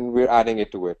cube, and then we're adding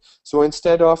it to it. So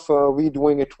instead of we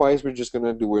doing it twice, we're just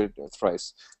gonna do it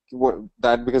thrice.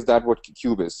 Because that's what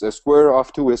cube is. The square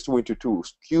of 2 is 2 into 2.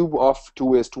 Cube of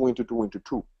 2 is 2 into 2 into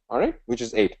 2. All right, which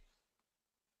is 8.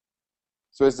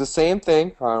 So it's the same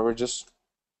thing. We're just,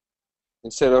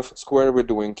 instead of square, we're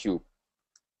doing cube.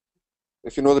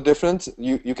 If you know the difference,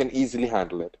 you can easily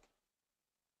handle it.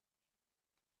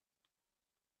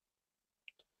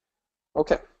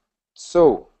 Okay,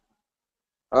 so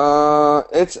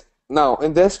it's now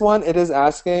in this one, it is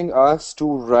asking us to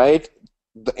write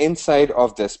the inside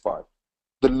of this part,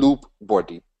 the loop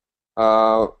body,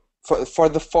 for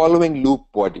the following loop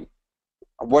body.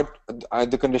 What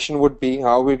the condition would be,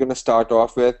 how we're going to start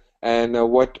off with, and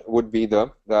what would be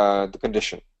the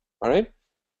condition. All right.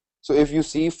 So if you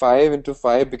see 5 into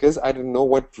 5, because I didn't know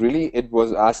what really it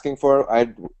was asking for,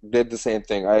 I did the same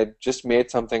thing. I just made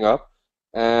something up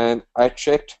and I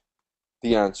checked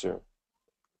the answer.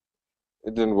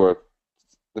 It didn't work.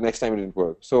 The next time it didn't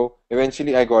work. So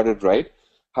eventually I got it right.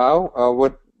 How?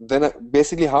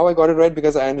 Basically how I got it right,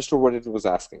 because I understood what it was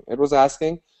asking. It was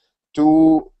asking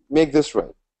to make this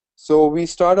right. So we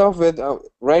start off with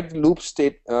write the loop.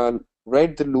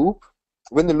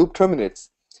 When the loop terminates,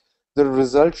 the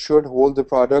result should hold the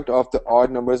product of the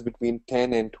odd numbers between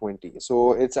 10 and 20.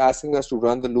 So it's asking us to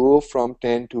run the loop from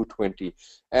 10 to 20,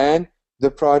 and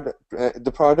the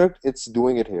product it's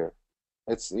doing it here.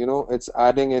 It's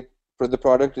adding it. For the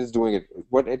product is doing it.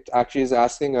 What it actually is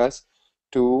asking us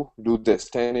to do this: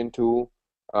 10 into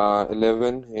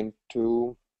 11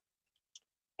 into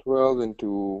 12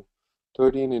 into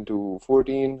 13 into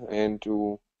 14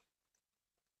 into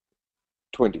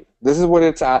 20. This is what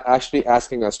it's actually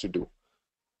asking us to do.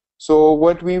 So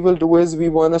what we will do is we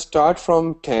want to start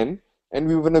from 10 and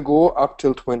we want to go up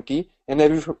till 20, and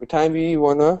every time we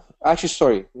want to, actually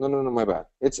sorry, no, my bad.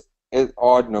 It's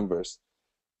odd numbers.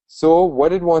 So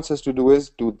what it wants us to do is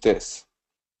do this.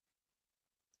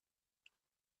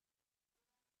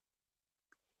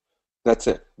 That's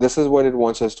it. This is what it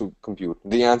wants us to compute.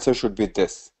 The answer should be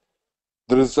this.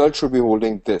 The result should be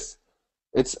holding this.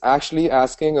 It's actually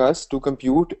asking us to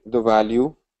compute the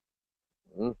value.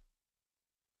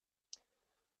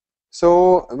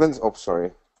 So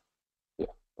sorry. Yeah.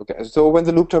 Okay. So when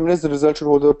the loop terminates, the result should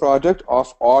hold the product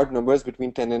of odd numbers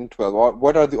between 10 and 12.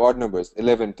 What are the odd numbers?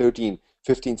 11, 13,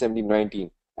 15, 17, 19.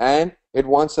 And it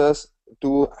wants us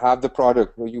to have the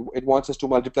product. It wants us to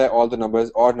multiply all the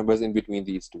numbers, odd numbers in between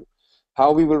these two.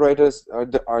 How we will write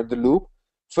the loop?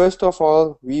 First of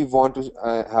all, we want to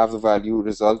have the value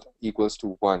result equals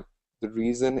to 1. The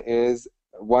reason is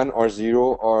 1 or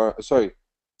 0 or sorry.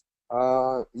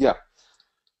 Yeah.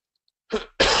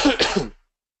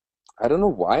 I don't know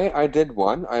why I did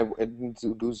 1. I didn't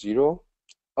do 0.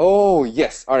 Oh,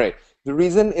 yes. All right. The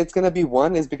reason it's going to be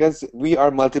 1 is because we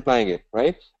are multiplying it,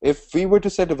 right? If we were to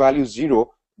set a value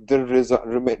 0, the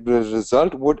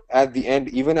result would at the end,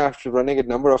 even after running it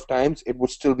number of times, it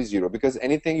would still be 0, because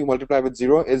anything you multiply with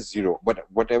 0 is 0. But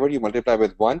whatever you multiply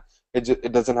with 1,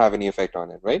 it doesn't have any effect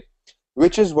on it, right?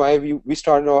 Which is why we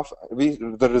started off,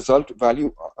 the result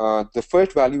value, the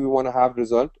first value we want to have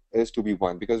result is to be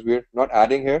 1, because we're not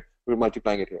adding here, we're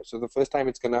multiplying it here. So the first time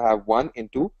it's going to have 1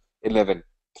 into 11.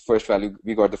 The first value,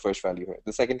 we got the first value here.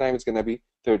 The second time it's going to be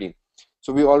 13.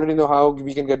 So we already know how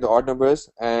we can get the odd numbers,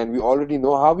 and we already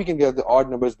know how we can get the odd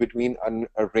numbers between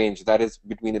a range that is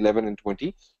between 11 and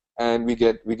 20, and we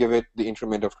give it the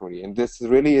increment of 20. And this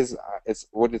really is it's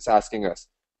what it's asking us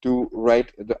to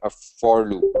write a for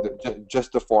loop,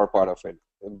 just the for part of it.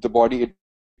 The body,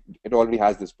 it already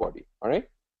has this body. All right.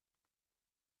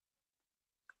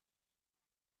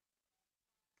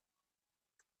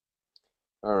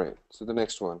 All right. So the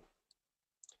next one.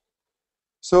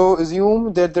 So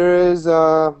assume that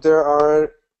there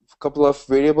are couple of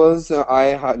variables,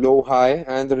 low, high,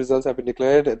 and the results have been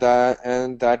declared.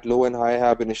 That low and high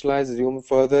have been initialized. Zoom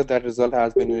further, that result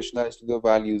has been initialized to the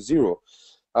value 0.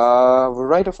 We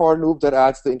write a for loop that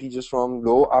adds the integers from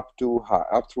low up to high,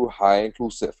 up through high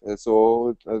inclusive. And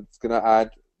so it's gonna add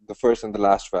the first and the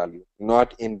last value,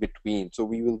 not in between. So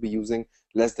we will be using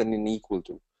less than and equal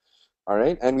to. All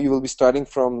right, and we will be starting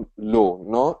from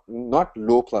low, not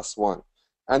low plus 1,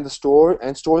 and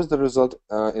stores the result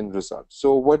in result.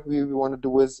 So what we want to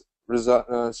do is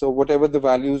result. So whatever the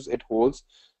values it holds,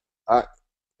 uh,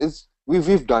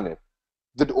 we've done it.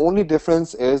 The only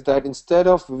difference is that instead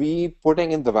of we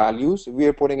putting in the values, we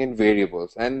are putting in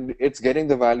variables, and it's getting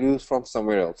the values from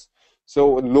somewhere else.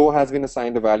 So low has been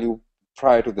assigned a value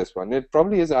prior to this one. It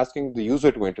probably is asking the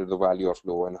user to enter the value of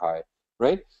low and high,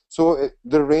 right? So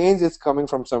the range is coming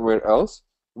from somewhere else.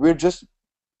 We're just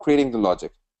creating the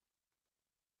logic.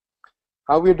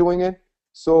 How we're doing it?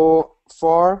 So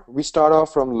we start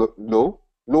off from low.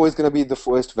 Low is going to be the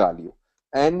first value,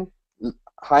 and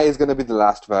high is going to be the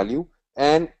last value,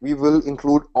 and we will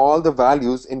include all the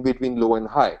values in between low and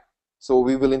high. So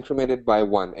we will increment it by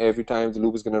 1. Every time the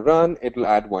loop is going to run, it will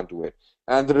add 1 to it.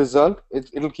 And the result,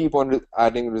 it'll keep on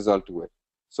adding result to it.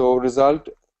 So result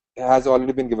has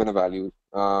already been given a value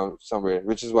somewhere,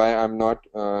 which is why I'm not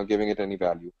giving it any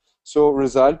value. So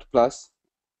result plus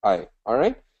I. All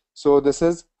right. So this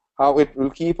is how it will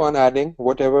keep on adding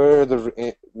whatever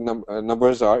the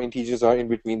numbers are, integers are in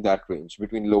between that range,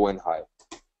 between low and high.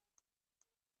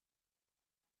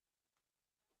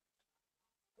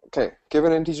 Okay,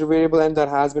 given an integer variable and that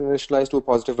has been initialized to a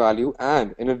positive value,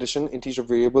 and in addition, integer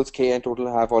variables k and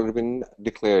total have already been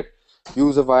declared.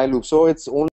 Use a while loop. So it's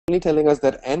only telling us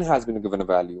that n has been given a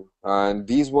value, and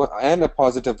a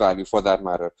positive value for that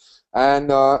matter. And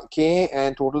k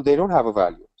and total, they don't have a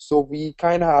value. So we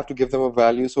kind of have to give them a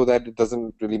value so that it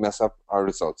doesn't really mess up our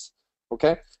results.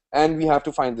 Okay, and we have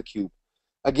to find the cube.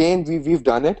 Again, we've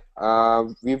done it.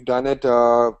 We've done it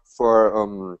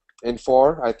for in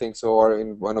for, I think so, or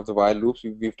in one of the while loops,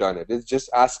 we've done it. It's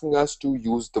just asking us to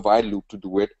use the while loop to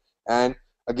do it, and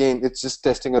again, it's just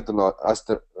testing at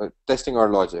testing our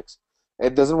logics.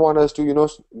 It doesn't want us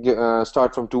to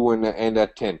start from 2 and end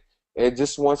at 10. It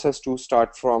just wants us to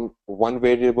start from one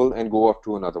variable and go up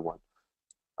to another one.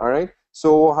 All right.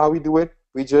 So how we do it?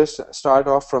 We just start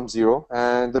off from 0,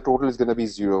 and the total is going to be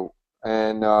 0.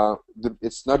 And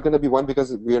it's not going to be 1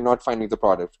 because we are not finding the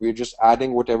product. We're just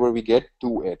adding whatever we get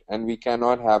to it, and we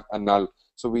cannot have a null,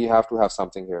 so we have to have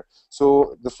something here.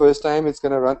 So the first time it's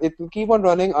going to run, it will keep on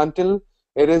running until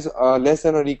it is less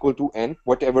than or equal to n,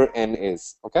 whatever n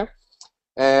is. Okay,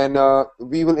 and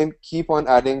we will keep on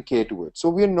adding k to it. So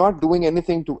we're not doing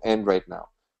anything to n right now.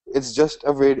 It's just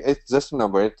a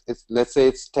number. Let's say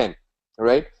it's 10,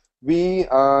 right?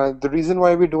 The reason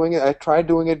why we're doing it, I tried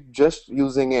doing it just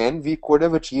using n. We could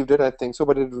have achieved it, I think so,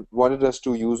 but it wanted us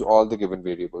to use all the given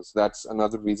variables. That's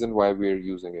another reason why we're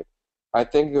using it. I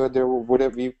think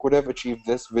we could have achieved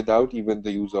this without even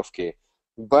the use of k.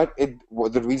 But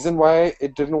the reason why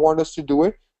it didn't want us to do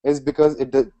it is because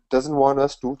it doesn't want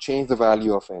us to change the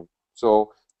value of n.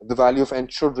 So the value of n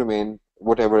should remain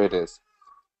whatever it is.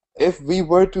 If we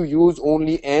were to use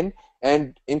only n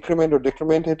and increment or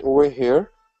decrement it over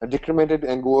here, decrement it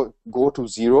and go to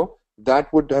 0,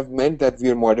 that would have meant that we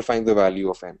are modifying the value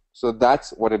of n. So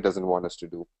that's what it doesn't want us to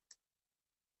do.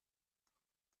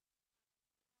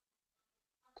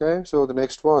 Okay, so the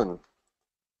next one.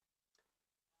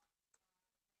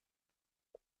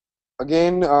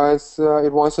 Again,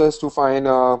 it wants us to find,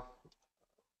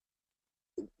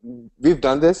 we've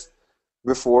done this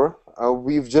before.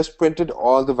 We've just printed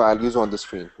all the values on the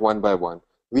screen one by one.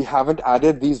 We haven't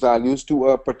added these values to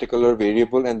a particular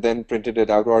variable and then printed it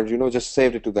out, or just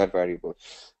saved it to that variable.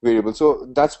 So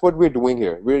that's what we're doing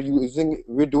here.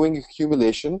 We're doing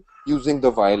accumulation using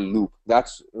the while loop.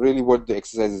 That's really what the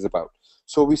exercise is about.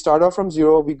 So we start off from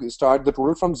 0. We start the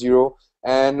total from 0,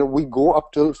 and we go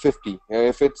up till 50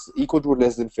 if it's equal to or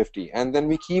less than 50, and then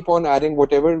we keep on adding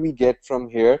whatever we get from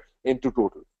here into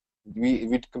total.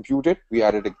 We compute it, we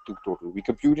add it to total. We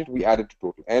compute it, we add it to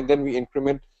total, and then we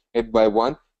increment it by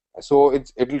 1. So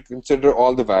it'll consider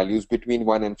all the values between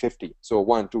 1 and 50. So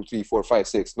 1, 2, 3, 4, 5,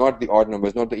 6, not the odd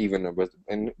numbers, not the even numbers,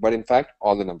 but in fact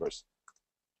all the numbers.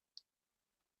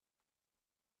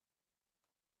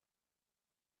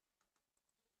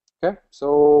 Okay,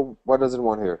 so what does it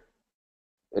want here?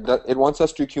 It wants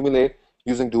us to accumulate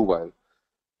using do while.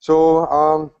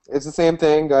 So it's the same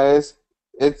thing, guys.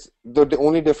 It's the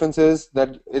only difference is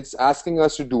that it's asking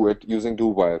us to do it using do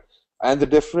while. And the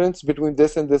difference between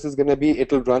this and this is going to be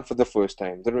it'll run for the first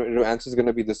time. The answer is going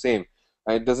to be the same.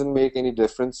 It doesn't make any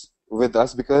difference with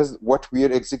us because what we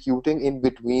are executing in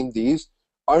between these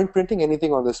aren't printing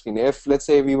anything on the screen. If let's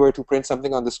say we were to print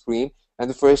something on the screen and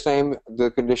the first time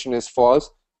the condition is false,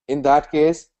 in that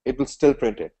case it will still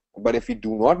print it. But if we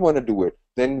do not want to do it,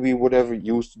 then we would have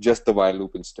used just the while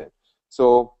loop instead.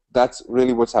 So that's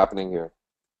really what's happening here.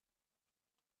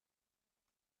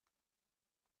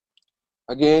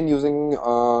 Again, using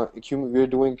we're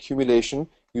doing accumulation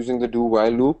using the do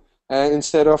while loop, and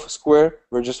instead of square,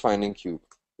 we're just finding cube.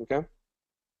 Okay.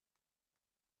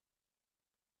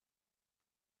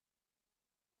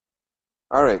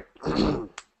 All right.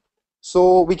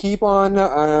 So we keep on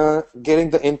getting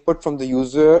the input from the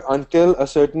user until a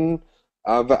certain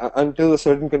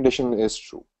condition is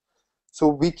true. So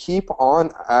we keep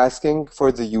on asking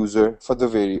for the user for the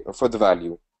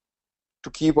value to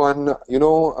keep on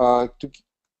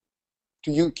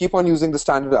you keep on using the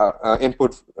standard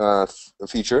input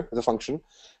feature, the function,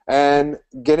 and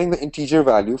getting the integer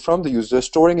value from the user,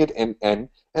 storing it in n,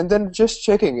 and then just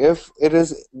checking if it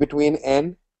is between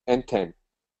n and 10.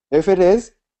 If it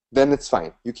is, then it's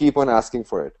fine. You keep on asking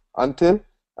for it until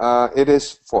it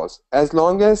is false. As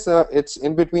long as it's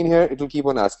in between here, it will keep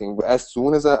on asking. As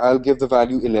soon as I'll give the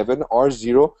value 11 or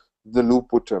 0, the loop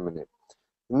would terminate.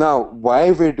 Now,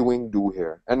 why we're doing do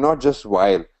here and not just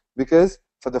while? Because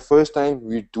for the first time,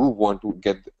 we do want to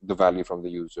get the value from the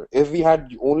user. If we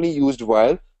had only used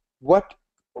while, what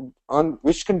on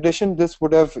which condition this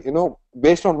would have,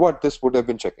 based on what this would have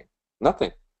been checking?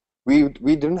 Nothing. We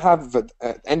didn't have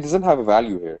and doesn't have a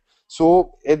value here,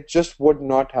 so it just would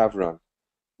not have run.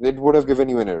 It would have given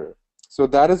you an error. So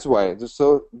that is why.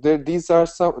 So these are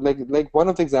some like one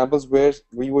of the examples where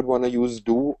we would want to use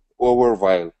do over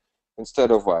while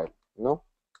instead of while.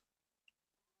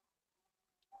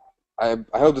 I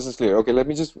hope this is clear. Okay, let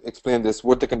me just explain this,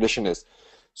 what the condition is.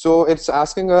 So it's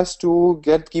asking us to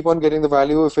keep on getting the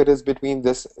value if it is between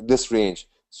this range.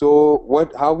 So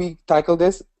how we tackle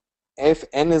this? If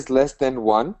n is less than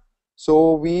 1,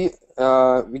 so we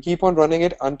keep on running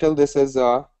it until this is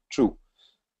true.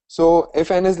 So if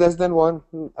n is less than 1,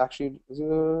 actually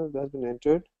that has been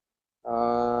entered.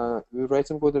 We write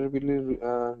some code that repeatedly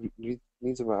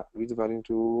reads the value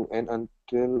to n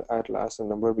until at last a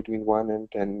number between 1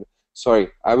 and 10. Sorry,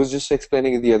 I was just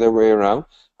explaining it the other way around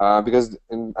because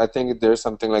I think there's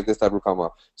something like this that will come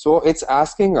up. So it's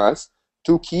asking us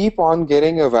to keep on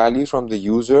getting a value from the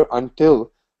user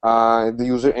until the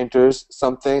user enters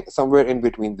somewhere in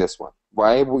between this one.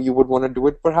 Why you would want to do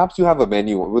it? Perhaps you have a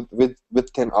menu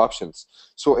with 10 options.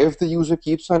 So if the user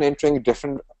keeps on entering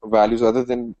different values other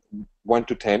than 1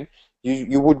 to 10,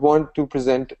 you would want to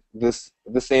present the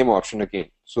same option again.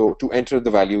 So to enter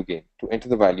the value again, to enter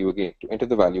the value again, to enter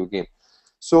the value again.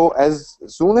 So as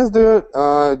soon as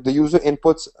the user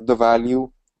inputs the value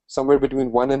somewhere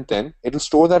between 1 and 10, it'll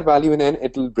store that value in n,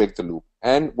 it'll break the loop.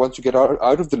 And once you get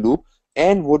out of the loop,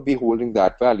 n would be holding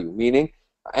that value, meaning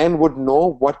n would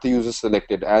know what the user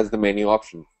selected as the menu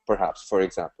option, perhaps, for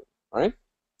example. All right.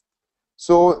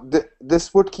 So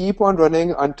this would keep on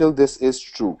running until this is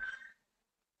true,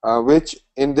 which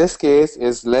in this case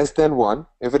is less than 1.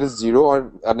 If it is 0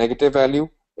 or a negative value,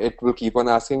 it will keep on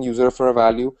asking user for a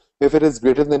value. If it is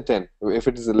greater than 10, if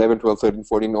it is 11, 12, 13,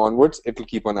 14 onwards, it will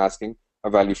keep on asking a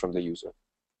value from the user.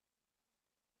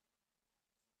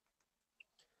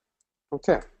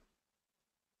 Okay.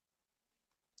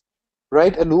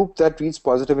 Write a loop that reads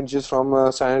positive integers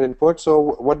from standard input.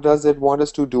 So what does it want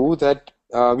us to do? That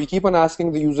we keep on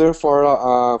asking the user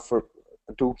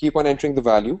to keep on entering the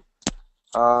value,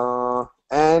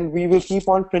 and we will keep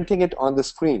on printing it on the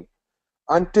screen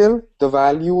until the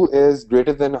value is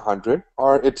greater than 100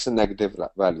 or it's a negative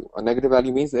value. A negative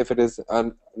value means if it is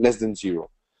less than 0.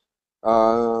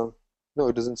 No,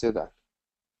 it doesn't say that.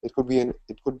 It could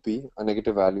be a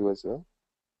negative value as well.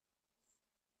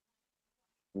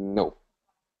 No.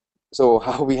 So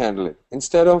how we handle it?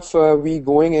 Instead of we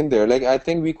going in there, like I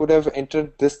think we could have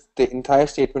entered the entire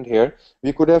statement here.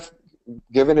 We could have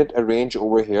given it a range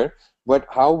over here. But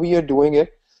how we are doing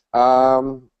it?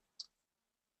 So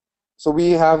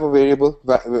we have a variable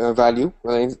value,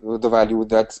 the value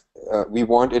that we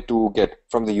want it to get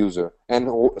from the user, and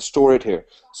store it here.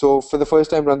 So for the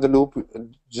first time, run the loop.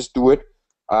 Just do it,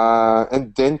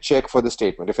 and then check for the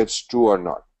statement if it's true or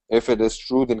not. If it is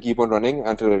true, then keep on running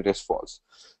until it is false.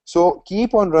 So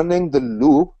keep on running the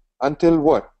loop until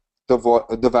what?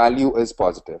 The value is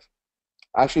positive.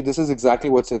 Actually, this is exactly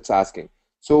what it's asking.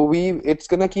 So it's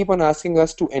gonna keep on asking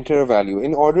us to enter a value.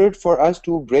 In order for us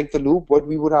to break the loop, what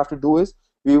we would have to do is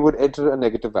we would enter a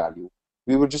negative value.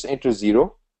 We would just enter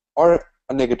 0 or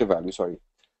a negative value. Sorry,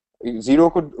 0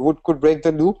 could break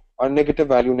the loop, a negative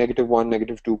value, -1,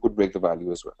 -2 could break the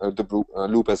value as well,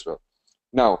 loop as well.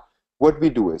 Now, what we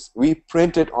do is we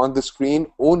print it on the screen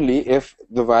only if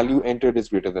the value entered is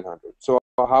greater than 100. So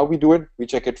how we do it? We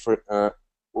check it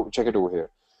check it over here.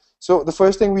 So the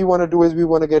first thing we want to do is we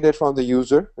want to get it from the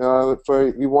user.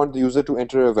 We want the user to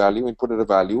enter a value, input a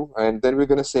value, and then we're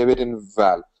going to save it in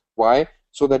val. Why?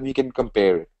 So that we can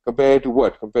compare it. Compare it to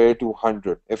what? Compare it to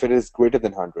 100 if it is greater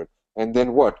than 100. And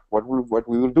then what? What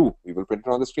we will do? We will print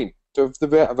it on the screen. So if the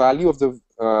value of the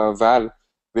val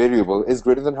variable is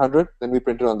greater than 100, then we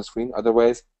print it on the screen.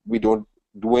 Otherwise, we don't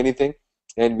do anything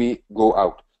and we go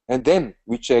out. And then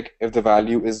we check if the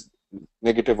value is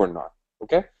negative or not.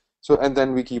 Okay? So, and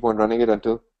then we keep on running it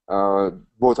until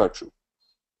both are true.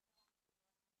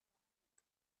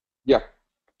 Yeah,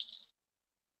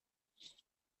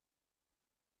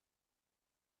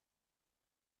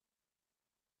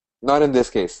 not in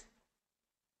this case.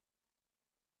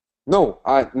 No,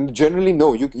 generally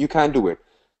no, you can't do it.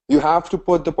 You have to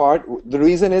put the part. The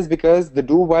reason is because the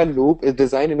do while loop is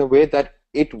designed in a way that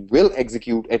it will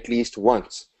execute at least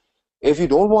once. If you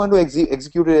don't want to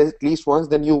execute it at least once,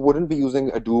 then you wouldn't be using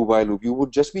a do while loop. You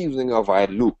would just be using a while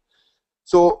loop.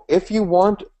 So if you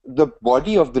want the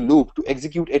body of the loop to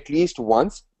execute at least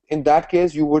once, in that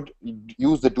case, you would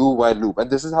use the do while loop. And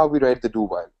this is how we write the do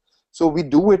while. So we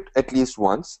do it at least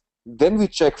once, then we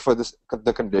check for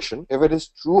the condition. If it is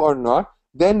true or not,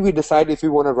 then we decide if we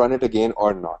want to run it again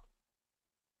or not.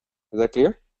 Is that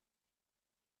clear?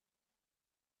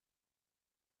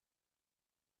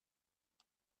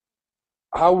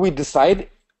 How we decide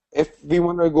if we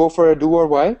want to go for a do or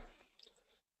while?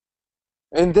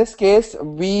 In this case,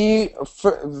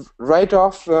 right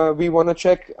off, we want to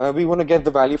check, we want to get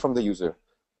the value from the user.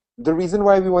 The reason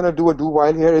why we want to do a do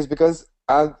while here is because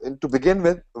to begin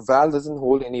with, val doesn't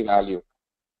hold any value.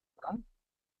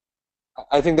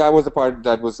 I think that was the part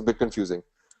that was a bit confusing.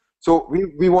 So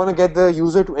we want to get the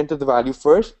user to enter the value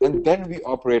first, and then we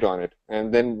operate on it,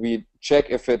 and then we check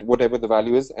if it whatever the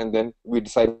value is, and then we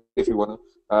decide if we want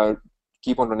to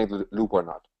keep on running the loop or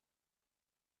not.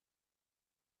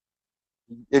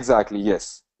 Exactly,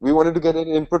 yes. We wanted to get an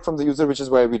input from the user, which is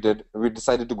why we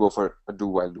decided to go for a do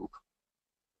while loop.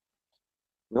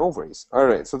 No worries. All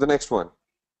right, so the next one.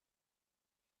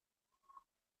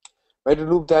 Write a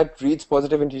loop that reads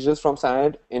positive integers from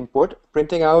standard input,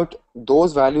 printing out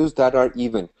those values that are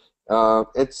even.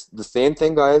 It's the same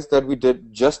thing, guys, that we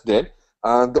just did.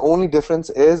 The only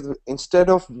difference is instead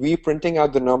of we printing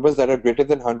out the numbers that are greater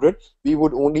than 100, we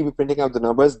would only be printing out the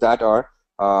numbers that are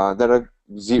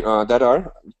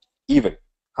even.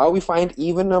 How we find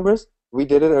even numbers? We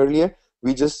did it earlier.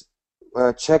 We just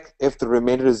check if the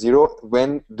remainder is 0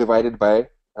 when divided by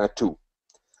 2.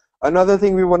 Another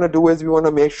thing we want to do is we want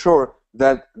to make sure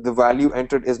that the value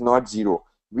entered is not 0.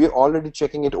 We're already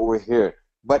checking it over here.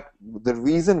 But the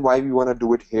reason why we want to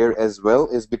do it here as well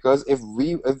is because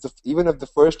even if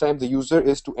the first time the user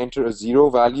is to enter a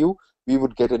 0 value, we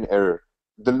would get an error.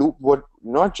 The loop would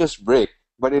not just break,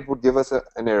 but it would give us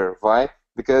an error. Why?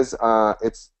 Because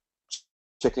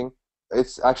checking,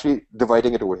 it's actually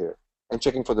dividing it over here and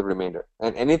checking for the remainder.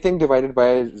 And anything divided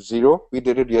by 0, we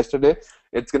did it yesterday,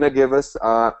 it's going to give us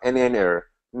an error,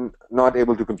 not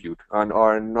able to compute,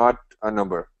 or not a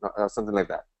number, something like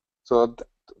that. So,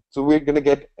 so we're going to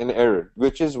get an error,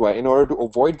 which is why, in order to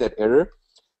avoid that error,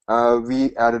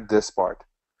 we added this part.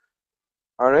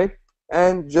 All right,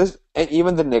 and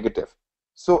even the negative.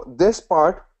 So this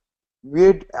part,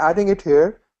 we're adding it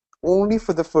here only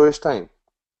for the first time.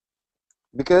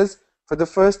 Because for the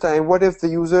first time, what if the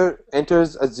user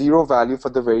enters a 0 value for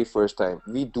the very first time?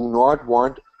 We do not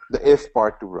want the if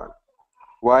part to run.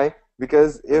 Why?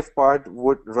 Because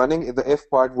running the if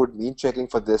part would mean checking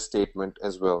for this statement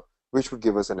as well, which would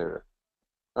give us an error.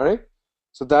 All right.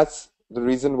 So that's the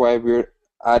reason why we're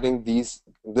adding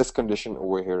this condition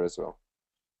over here as well.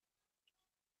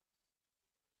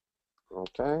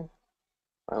 Okay.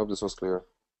 I hope this was clear.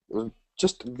 It was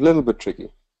just a little bit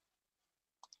tricky.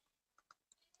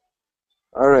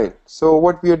 All right. So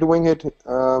what we are doing here,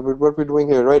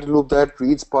 write a loop that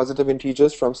reads positive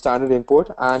integers from standard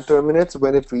input and terminates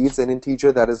when it reads an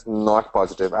integer that is not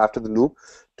positive. After the loop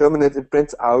terminates, it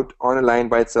prints out on a line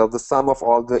by itself the sum of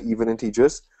all the even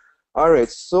integers. All right.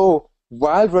 So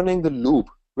while running the loop,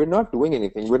 we're not doing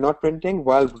anything. We're not printing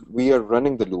while we are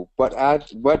running the loop, but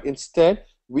instead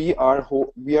we are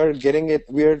getting it.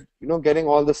 We are getting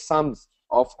all the sums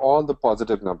of all the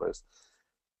positive numbers.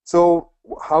 So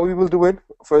how we will do it?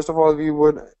 First of all, we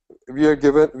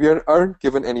aren't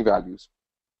given any values.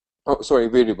 Oh, sorry,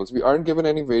 variables. We aren't given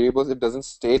any variables. It doesn't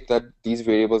state that these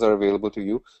variables are available to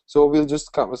you. So we'll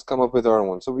just come up with our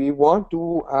own. So we want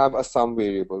to have a sum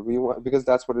variable. We want, because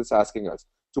that's what it's asking us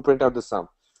to print out the sum.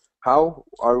 How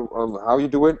you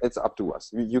do it, it's up to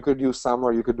us. You could use sum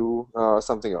or you could do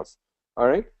something else. All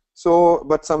right. So,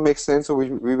 but sum makes sense. So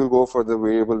we will go for the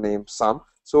variable name sum.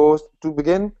 So to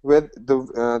begin with,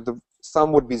 the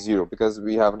sum would be 0 because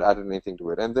we haven't added anything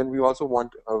to it. And then we also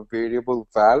want a variable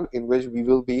val in which we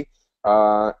will be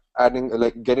adding,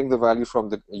 like getting the value from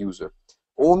the user.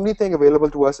 Only thing available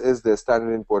to us is the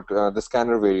standard input, the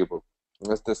scanner variable.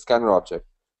 That's the scanner object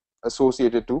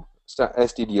associated to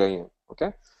stdin.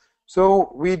 Okay,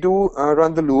 so we do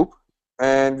run the loop,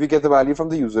 and we get the value from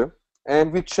the user,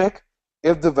 and we check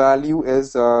if the value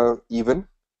is even,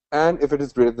 and if it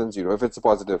is greater than 0, if it's a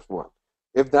positive one.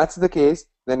 If that's the case,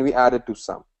 then we add it to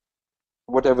sum,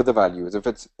 whatever the value is. If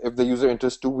the user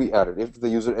enters 2, we add it. If the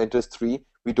user enters 3,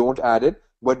 we don't add it,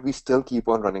 but we still keep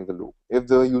on running the loop. If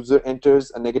the user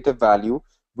enters a negative value,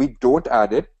 we don't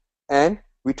add it, and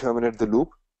we terminate the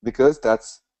loop, because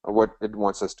that's what it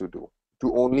wants us to do.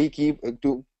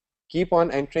 To keep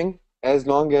on entering as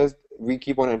long as we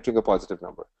keep on entering a positive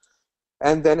number.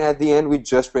 And then at the end, we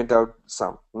just print out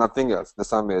sum, nothing else. The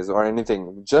sum is, or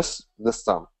anything, just the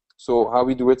sum. So how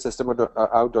we do it,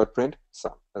 system.out.print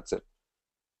sum. That's it.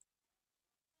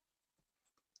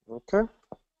 Okay.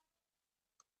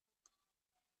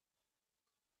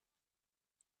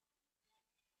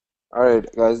 All right,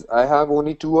 guys, I have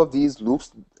only 2 of these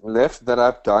loops left that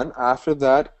I've done. After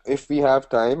that, if we have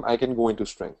time, I can go into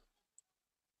string.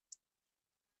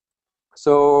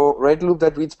 So write a loop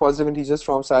that reads positive integers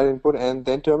from side input and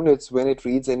then terminates when it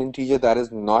reads an integer that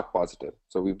is not positive.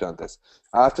 So we've done this.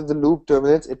 After the loop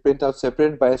terminates, it prints out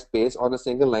separated by a space on a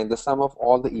single line the sum of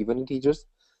all the even integers.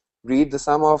 Read the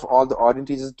sum of all the odd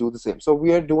integers, do the same. So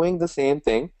we are doing the same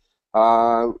thing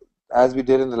uh, as we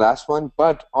did in the last one,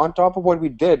 but on top of what we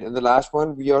did in the last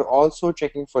one, we are also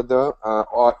checking for the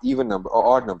even number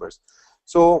or odd numbers.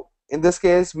 So in this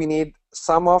case, we need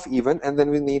sum of even, and then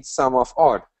we need sum of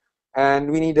odd,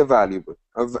 and we need a variable,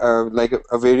 like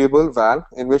a variable val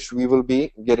in which we will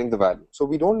be getting the value. So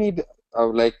we don't need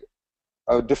like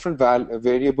a different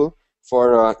variable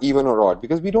for even or odd,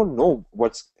 because we don't know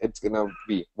it's gonna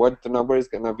be, what the number is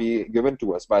gonna be given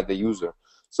to us by the user.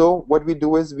 So what we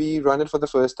do is we run it for the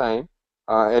first time,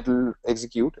 it'll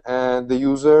execute, and the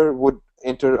user would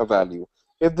enter a value.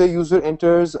 If the user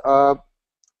enters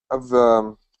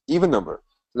even number,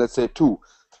 let's say 2,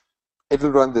 it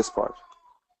will run this part,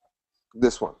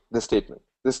 this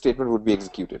statement would be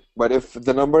executed. But if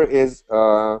the number is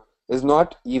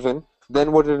not even,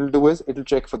 then what it will do is it will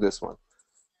check for this one.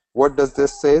 What does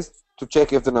this says? To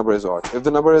check if the number is odd. If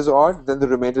the number is odd, then the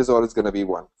remainder is always going to be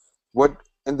 1. What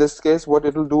in this case, what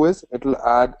it will do is it will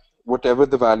add whatever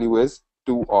the value is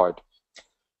to odd.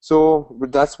 So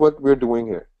that's what we're doing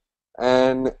here.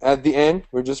 And at the end,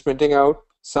 we're just printing out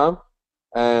sum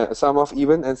of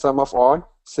even and sum of odd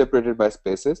separated by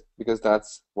spaces, because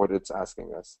that's what it's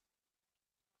asking us.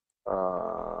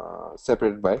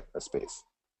 Separated by a space.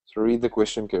 So read the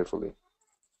question carefully.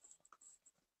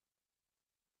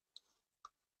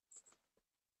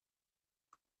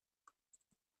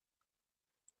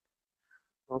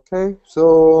 Okay,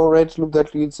 so right loop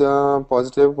that reads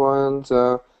positive ones.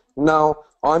 Now,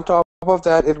 on top of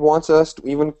that, it wants us to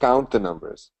even count the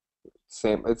numbers.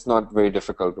 Same, it's not very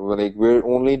difficult. Like we're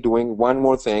only doing one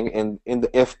more thing in the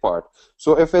if part.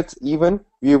 So if it's even,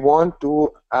 we want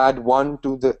to add 1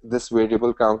 to this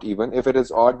variable count even. If it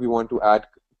is odd, we want to add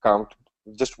count,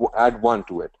 just add 1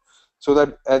 to it. So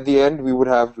that at the end we would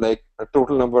have like a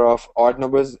total number of odd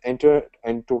numbers entered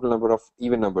and total number of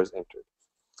even numbers entered.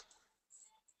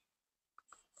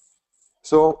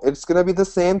 So it's gonna be the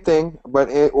same thing, but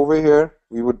over here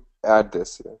we would add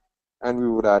this here, and we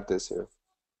would add this here.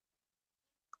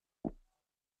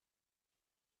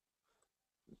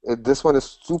 This one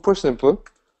is super simple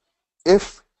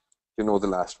if you know the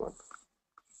last one.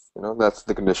 That's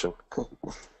the condition.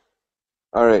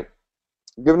 All right.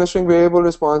 Given a string variable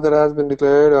response that has been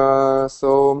declared,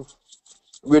 so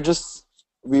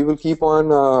we will keep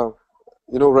on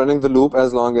running the loop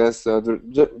as long as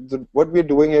what we're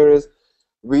doing here is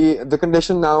the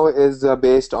condition now is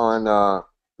based on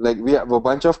like we have a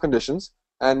bunch of conditions,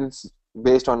 and it's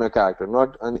based on a character,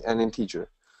 not an integer.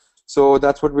 So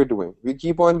that's what we're doing. We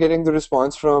keep on getting the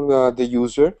response from the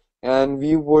user, and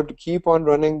we would keep on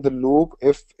running the loop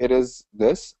if it is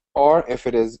this, or if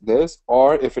it is this,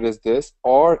 or if it is this,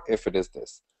 or if it is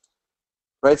this.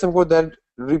 Write some code that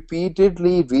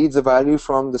repeatedly reads a value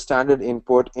from the standard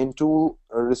input into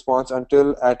a response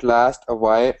until at last a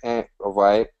y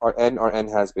or n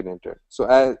has been entered.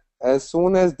 So as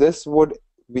soon as this would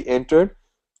be entered,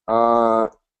 uh,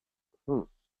 hmm,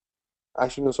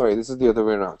 actually no, sorry, this is the other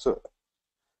way around. So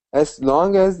as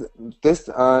long as this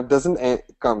doesn't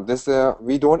come, this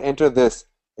we don't enter this,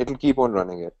 it'll keep on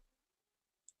running it.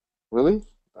 Really?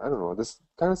 I don't know. This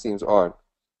kind of seems odd.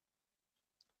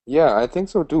 Yeah, I think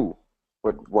so too.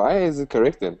 But why is it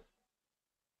correct then?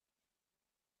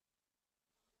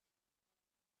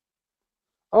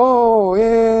 Oh, yeah,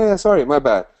 yeah, yeah, sorry, my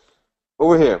bad.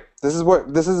 Over here. This is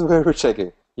where we're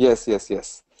checking. Yes, yes,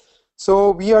 yes.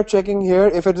 So we are checking here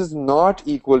if it is not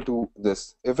equal to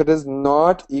this, if it is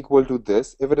not equal to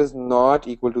this, if it is not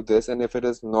equal to this, and if it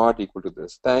is not equal to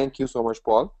this. Thank you so much,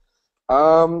 Paul.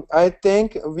 I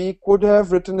think we could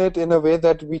have written it in a way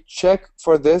that we check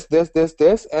for this,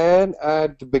 and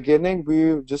at the beginning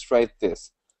we just write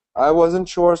this. I wasn't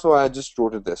sure, so I just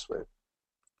wrote it this way.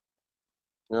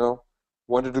 You know,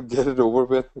 wanted to get it over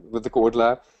with the code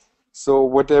lab. So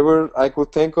whatever I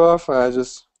could think of, I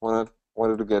just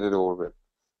wanted to get it over with.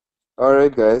 All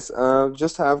right, guys.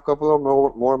 Just have a couple of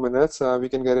more minutes. We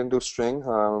can get into string.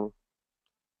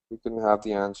 We can have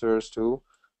the answers too.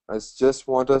 Just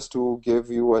want us to give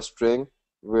you a string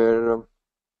where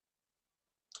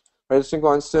registering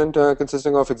constant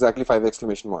consisting of exactly 5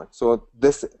 exclamation marks. So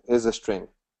this is a string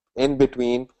in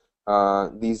between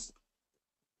these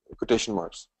quotation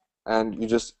marks, and you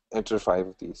just enter 5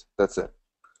 of these. That's it.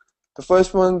 The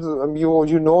first ones,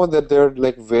 you know that they're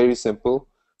like very simple.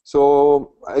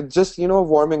 So just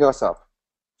warming us up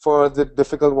for the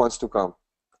difficult ones to come.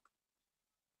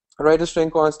 Write a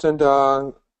string constant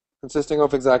consisting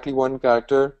of exactly one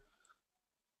character,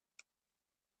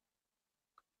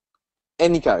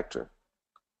 any character.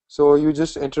 So you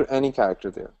just enter any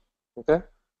character there. Okay?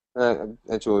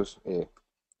 I chose A.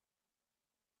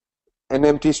 An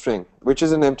empty string. Which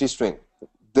is an empty string?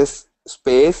 This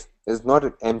space is not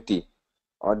empty,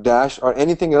 or dash or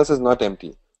anything else is not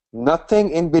empty. Nothing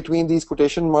in between these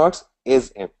quotation marks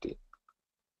is empty.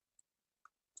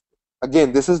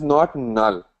 Again, this is not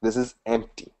null. This is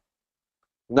empty.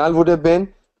 Null would have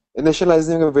been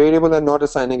initializing a variable and not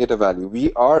assigning it a value.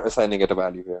 We are assigning it a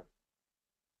value here.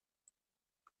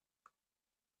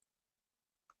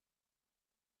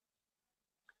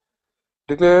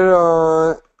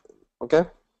 Declare, okay,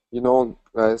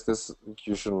 guys, this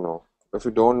you should know. If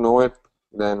you don't know it,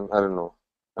 then I don't know.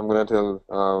 I'm gonna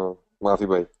tell Mafi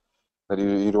bhai that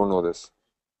you don't know this.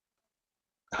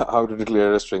 How to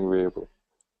declare a string variable.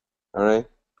 All right,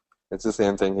 it's the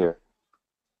same thing here.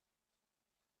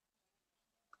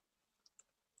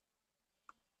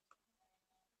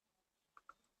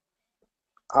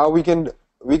 How we can do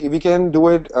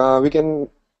it? We can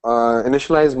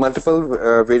initialize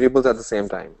multiple variables at the same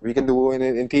time. We can do in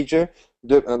an integer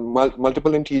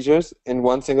multiple integers in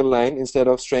one single line instead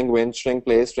of string win, string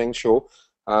play, string show.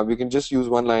 We can just use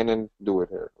one line and do it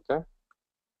here. Okay.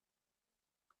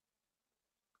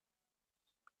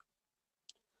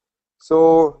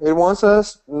 So it wants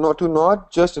us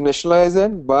not just initialize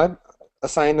it, but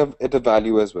assign it a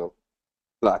value as well.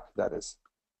 Black, that is.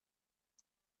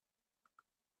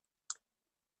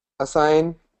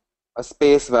 Assign a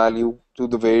space value to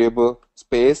the variable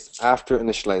space after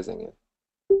initializing it.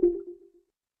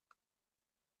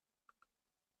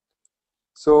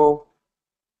 So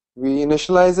we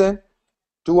initialize it,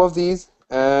 2 of these,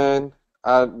 and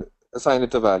assign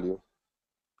it a value.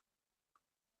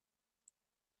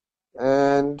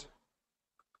 And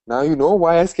now you know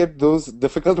why I skipped those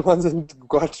difficult ones and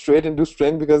got straight into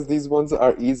string, because these ones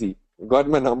are easy. Got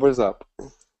my numbers up.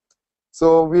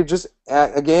 So we just,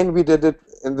 again, we did it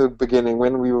in the beginning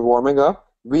when we were warming up.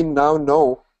 We now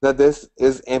know that this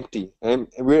is empty, and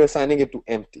we're assigning it to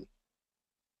empty.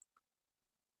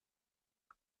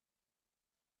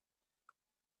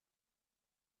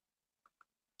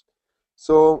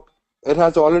 So it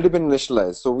has already been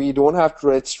initialized. So we don't have to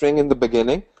write string in the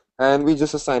beginning, and we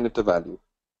just assign it a value.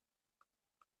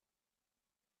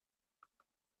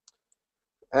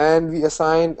 And we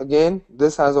assign, again,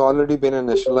 this has already been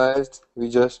initialized. We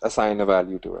just assign a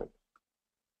value to it.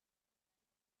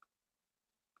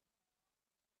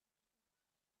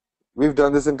 We've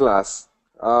done this in class.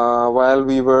 While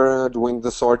we were doing the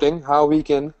sorting, how we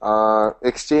can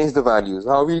exchange the values.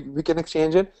 How we can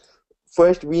exchange it?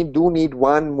 First, we do need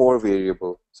one more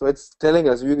variable. So it's telling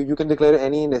us you can declare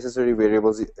any necessary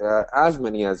variables, as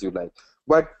many as you like.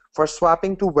 But for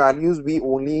swapping 2 values, we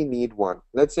only need one.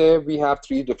 Let's say we have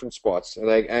 3 different spots,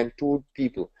 and 2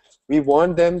 people. We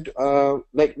want them to,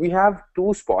 we have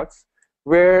 2 spots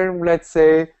where, let's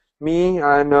say, Me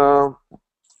and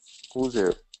who's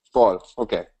here? Paul.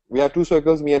 Okay. We have two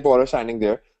circles. Me and Paul are standing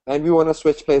there, and we want to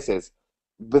switch places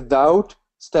without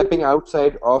stepping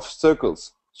outside of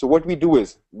circles. So what we do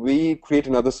is we create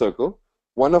another circle.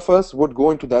 One of us would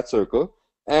go into that circle,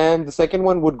 and the second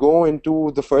one would go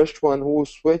into the first one who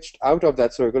switched out of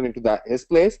that circle into that his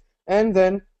place, and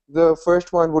then the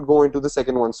first one would go into the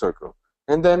second one's circle,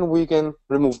 and then we can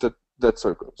remove that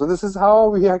circle. So this is how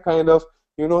we are kind of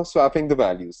swapping the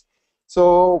values.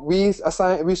 So we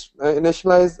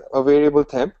initialize a variable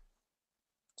temp,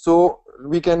 so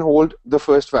we can hold the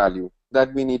first value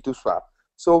that we need to swap.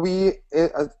 So we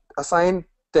assign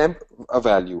temp a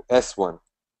value s1.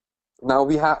 Now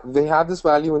we have this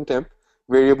value in temp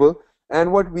variable,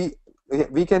 and what we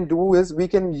can do is we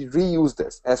can reuse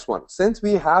this s1. Since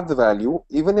we have the value,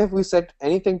 even if we set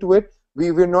anything to it,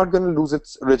 we're not going to lose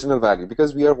its original value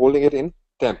because we are holding it in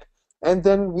temp. And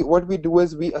then what we do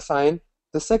is we assign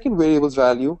the second variable's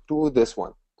value to this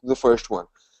one, to the first one.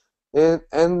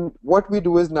 And what we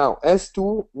do is now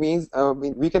s2 means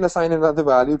we can assign another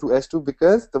value to s2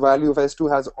 because the value of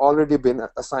s2 has already been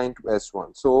assigned to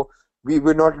s1. So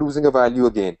we're not losing a value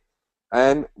again.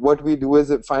 And what we do is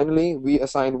that finally we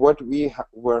assign what we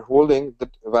were holding the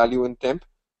value in temp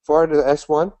for the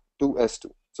s1 to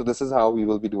s2. So this is how we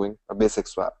will be doing a basic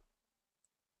swap.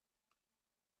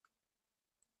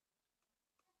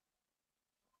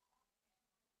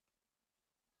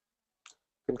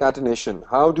 Concatenation.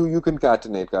 How do you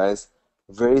concatenate, guys?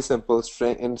 Very simple.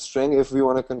 In string, if we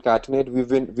want to concatenate,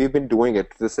 we've been doing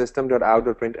it. The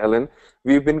system.out.println.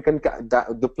 We've been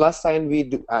the plus sign we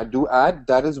do add.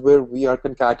 That is where we are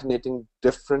concatenating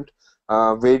different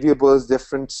variables,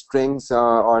 different strings,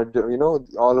 or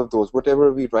all of those.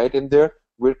 Whatever we write in there,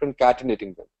 we're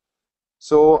concatenating them.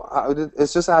 So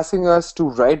it's just asking us to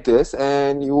write this,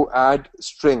 and you add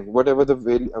string, whatever the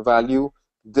value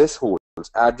this holds,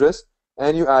 address,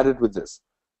 and you add it with this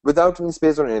without any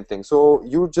space or anything. So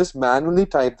you just manually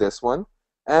type this one,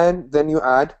 and then you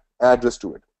add address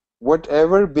to it.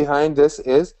 Whatever behind this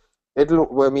is,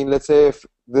 let's say if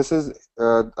this is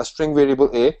a string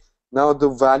variable a, now the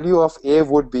value of a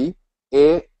would be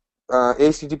a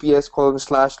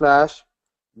https://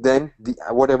 then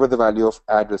whatever the value of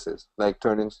address is, like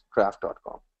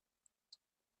turningscraft.com.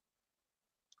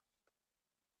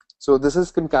 So this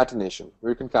is concatenation.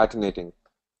 We're concatenating.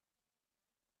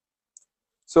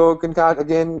 So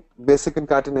again, basic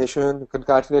concatenation,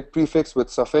 concatenate prefix with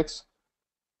suffix.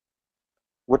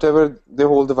 Whatever they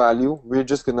hold the value, we're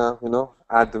just gonna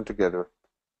add them together.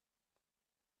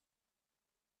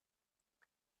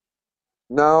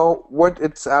 Now what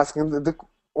it's asking, the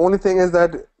only thing is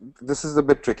that this is a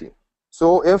bit tricky.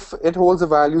 So if it holds a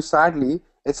value, sadly,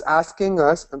 it's asking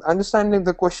us, and understanding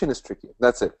the question is tricky.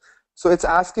 That's it. So it's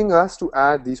asking us to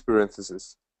add these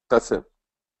parentheses. That's it.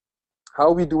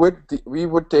 How we do it, we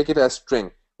would take it as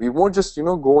string. We won't just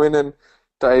go in and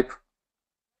type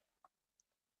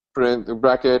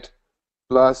bracket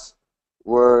plus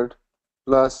word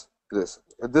plus this.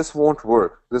 This won't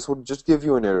work. This would just give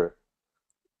you an error.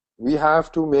 We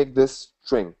have to make this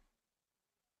string,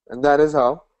 and that is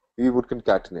how we would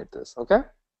concatenate this. Okay.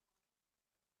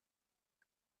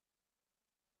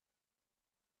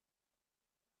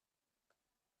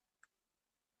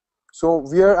 So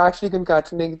we are actually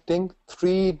concatenating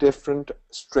three different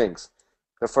strings.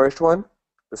 The first one,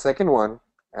 the second one,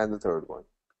 and the third one.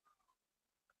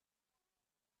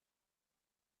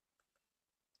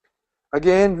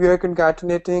 Again, we are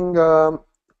concatenating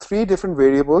three different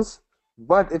variables,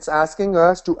 but it's asking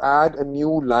us to add a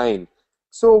new line.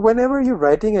 So whenever you're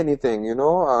writing anything,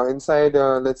 inside,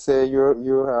 let's say you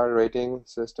are writing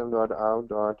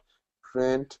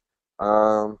system.out.print,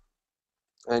 and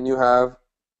you have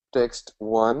text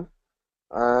 1,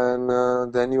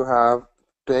 and then you have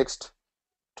text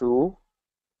 2.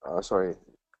 Sorry,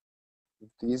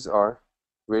 these are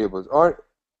variables. Or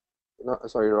no,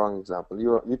 sorry, wrong example.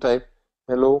 You type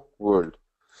hello world.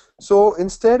 So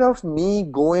instead of me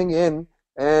going in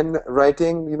and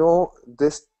writing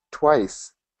this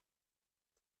twice,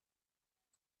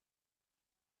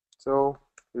 so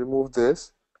remove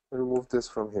this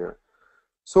from here.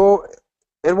 So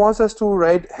it wants us to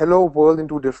write hello world in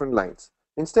two different lines.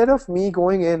 Instead of me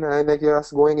going in and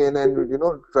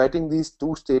writing these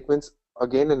two statements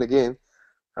again and again,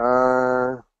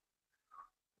 no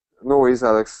worries,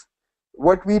 Alex.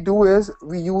 What we do is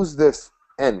we use this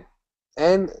n.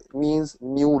 N means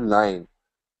new line.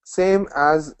 Same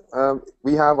as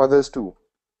we have others too.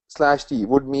 slash t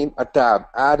would mean a tab.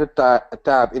 Add a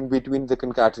tab in between the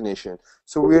concatenation.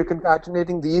 So we are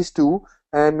concatenating these two,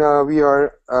 and we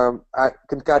are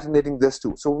concatenating this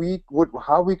too. So we would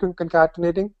how we can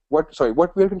concatenating what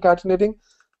we are concatenating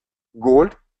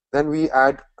gold. Then we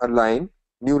add a line,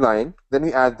 new line. Then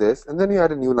we add this, and then we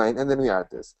add a new line, and then we add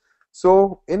this.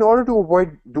 So in order to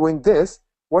avoid doing this,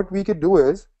 what we could do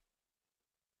is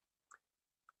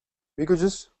we could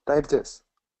just type this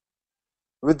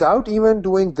without even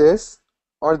doing this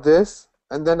or this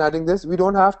and then adding this. We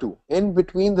don't have to. In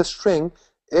between the string,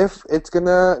 if it's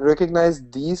gonna recognize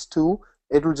these two,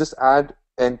 it will just add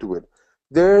n to it.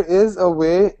 There is a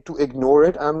way to ignore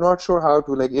it. I'm not sure how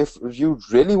to, like, if you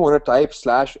really want to type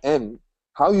slash n,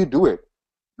 how you do it.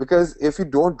 Because if you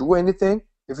don't do anything,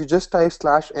 if you just type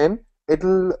slash n,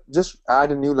 it'll just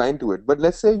add a new line to it. But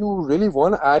let's say you really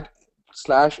want to add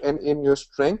slash n in your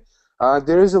string.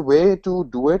 There is a way to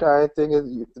do it. I think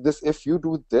this, if you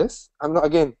do this, I'm not,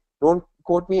 again, don't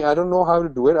quote me, I don't know how to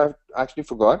do it, I've actually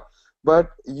forgot,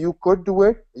 but you could do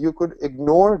it. You could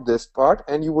ignore this part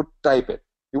and you would type it.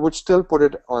 You would still put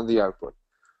it on the output.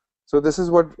 So this is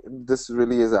what this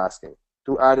really is asking,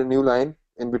 to add a new line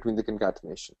in between the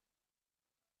concatenation.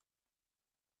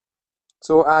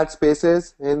 So add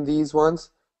spaces in these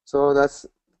ones. So that's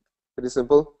pretty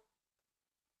simple.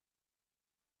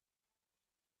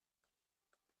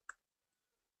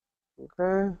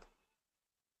 Okay.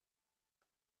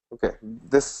 Okay,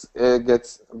 this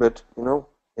gets a bit,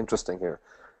 interesting here.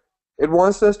 It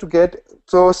wants us to get,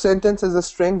 so sentence is a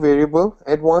string variable.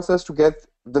 It wants us to get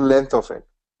the length of it.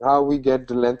 How we get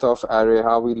the length of array,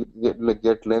 how we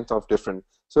get length of different.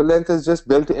 So length is just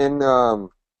built in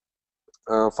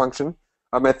function,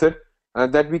 a method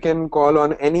that we can call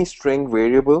on any string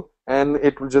variable, and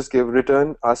it will just give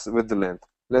return us with the length.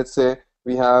 Let's say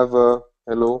we have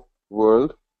hello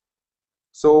world.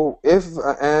 So if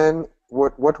and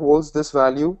what holds this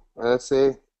value? Let's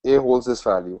say a holds this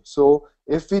value. So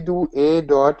if we do a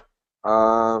dot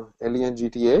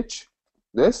length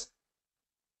this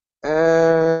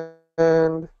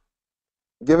and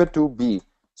give it to b.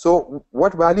 So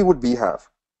what value would b have?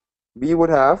 B would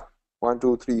have 1,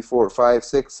 2, 3, 4, 5,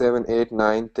 6, 7, 8,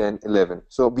 9, 10, 11.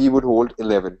 So B would hold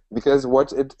 11 because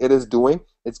what it is doing,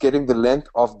 it's getting the length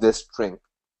of this string.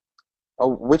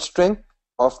 Which string?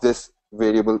 Of this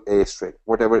variable A string,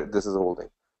 whatever this is holding.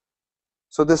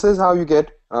 So this is how you get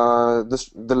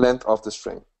the length of the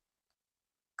string.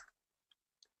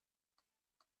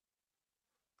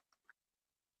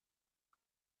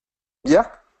 Yeah.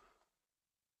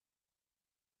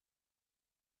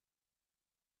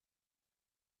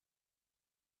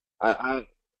 I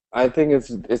I think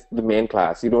it's the main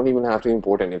class. You don't even have to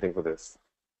import anything for this.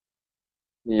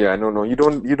 Yeah, no, you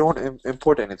don't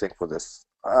import anything for this.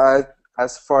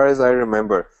 As far as I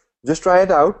remember, just try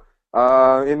it out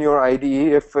in your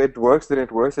IDE. If it works, then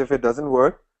it works. If it doesn't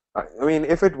work, I mean,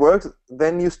 if it works,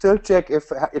 then you still check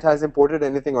if it has imported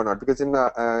anything or not. Because in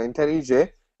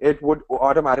IntelliJ, it would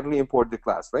automatically import the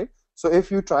class, right? So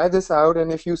if you try this out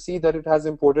and if you see that it has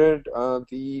imported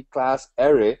the class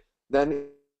array, then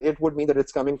it would mean that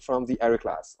it's coming from the array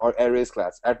class or arrays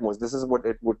class at most. This is what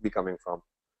it would be coming from.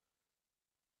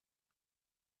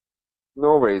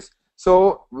 No worries.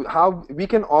 So how we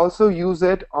can also use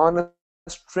it on a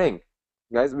string,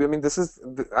 guys. I mean,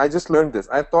 I just learned this.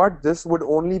 I thought this would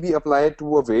only be applied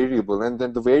to a variable, and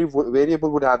then the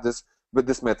variable would have this with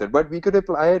this method. But we could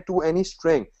apply it to any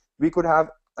string. We could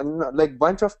have a like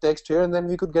bunch of text here, and then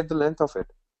we could get the length of it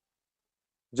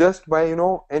just by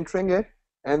entering it,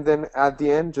 and then at the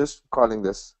end just calling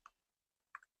this.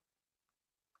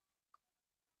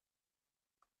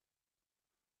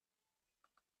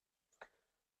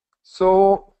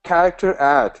 So character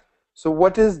at. So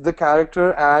what is the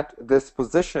character at this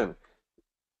position?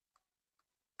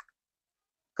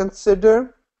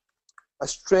 Consider a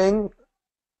string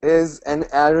is an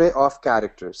array of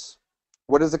characters.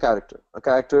 What is a character? A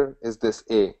character is this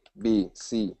A, B,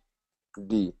 C,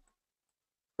 D,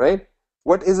 right?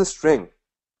 What is a string?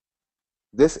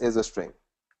 This is a string.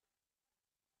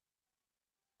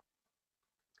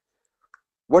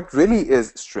 What really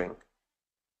is string?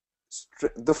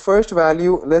 The first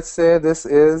value, let's say this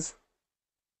is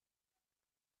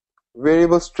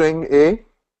variable string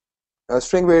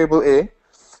string variable A,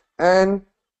 and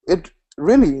it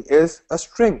really is a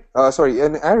string,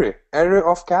 an array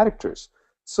of characters.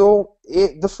 So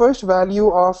the first value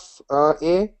of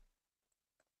A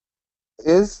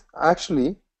is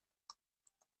actually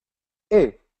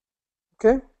A,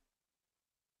 okay?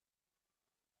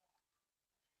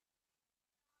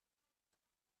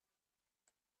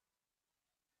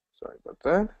 Sorry about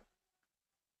that.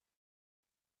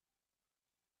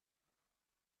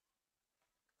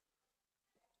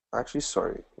 actually,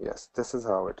 sorry, yes, this is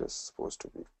how it is supposed to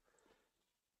be.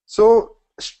 So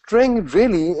string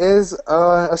really is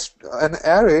an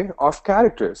array of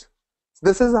characters.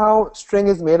 This is how string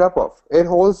is made up of. It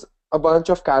holds a bunch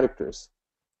of characters,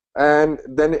 and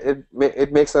then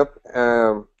it makes up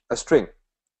a string.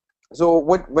 So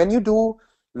when you do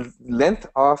length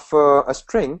of a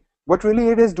string, what really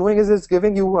it is doing is it's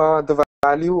giving you the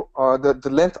value or the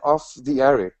length of the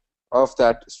array of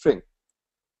that string.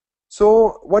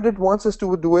 So what it wants us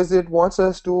to do is it wants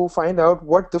us to find out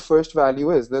what the first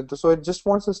value is. So it just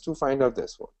wants us to find out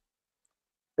this one.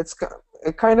 It's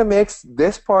it kind of makes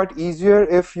this part easier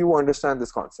if you understand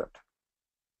this concept.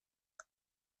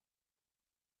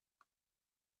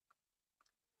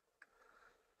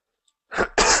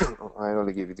 I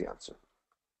only give you the answer.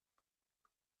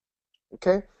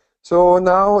 Okay, so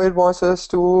now it wants us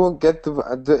to get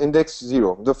the index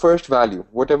 0, the first value,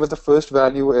 whatever the first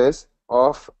value is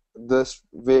of the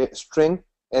string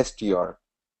str.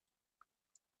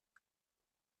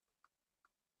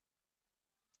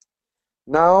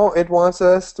 Now it wants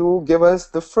us to give us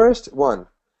the first one.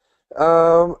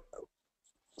 Um,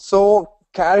 so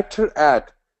character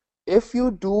add, if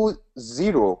you do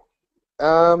 0,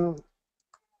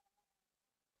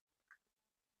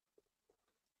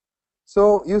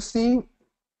 so you see,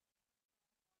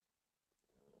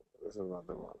 this is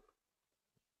another one.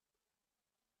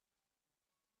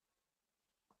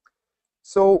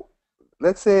 So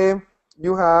let's say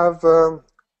you have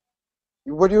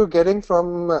what you're getting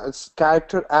from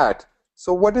character at.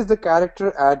 So what is the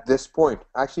character at this point?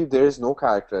 Actually, there is no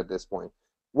character at this point.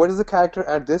 What is the character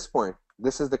at this point?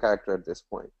 This is the character at this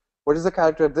point. What is the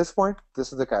character at this point?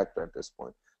 This is the character at this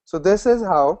point. So this is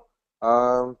how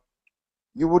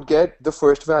you would get the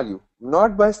first value,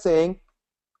 not by saying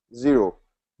 0,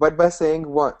 but by saying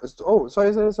 1. Oh, sorry.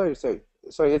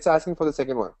 It's asking for the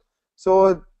second one.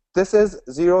 So this is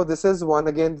 0, this is 1,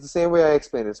 again the same way I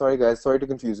explained it. Sorry guys, sorry to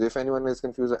confuse you. If anyone is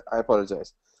confused, I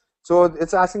apologize. So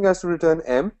it's asking us to return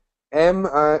m. M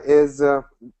is the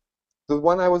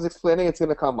one I was explaining. It's going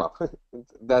to come up.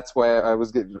 That's why I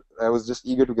was just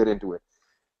eager to get into it.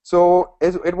 So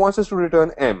it wants us to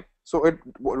return m. So it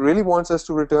really wants us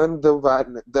to return the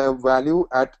value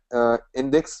at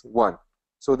index 1.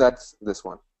 So that's this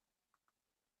one.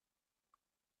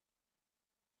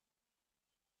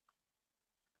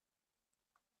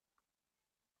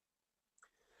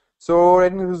 So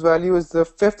writing whose value is the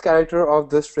fifth character of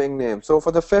the string name. So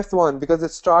for the fifth one, because it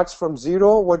starts from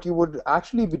 0, what you would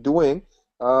actually be doing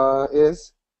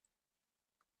is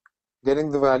getting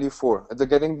the value 4.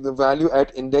 Getting the value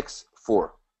at index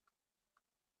 4.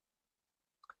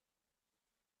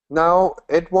 Now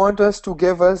it wants us to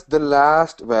give us the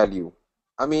last value.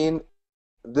 I mean,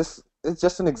 this is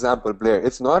just an example, Blair.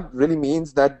 It's not really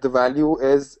means that the value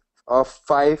is of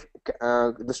 5,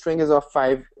 the string is of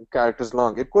 5 characters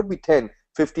long. It could be 10,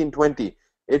 15, 20.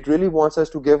 It really wants us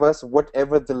to give us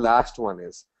whatever the last one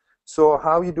is. So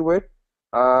how you do it?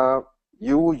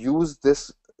 You use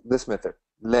this method,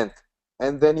 length,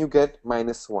 and then you get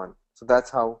 -1. So that's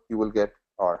how you will get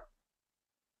R.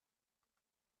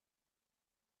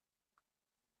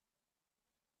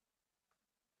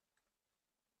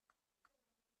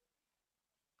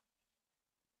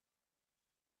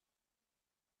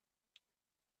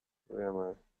 Where am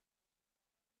I?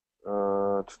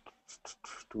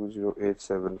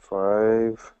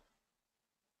 20875.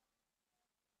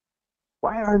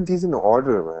 Why aren't these in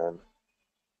order, man?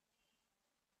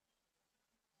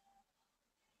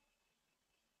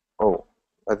 Oh,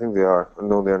 I think they are.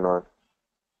 No, they're not.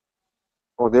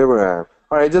 Oh, there we are.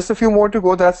 All right, just a few more to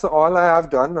go. That's all I have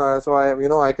done. So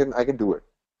I can do it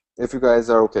if you guys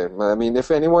are okay. I mean,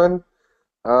 if anyone,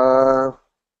 uh,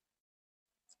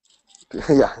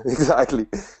 yeah, exactly.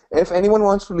 If anyone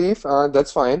wants to leave,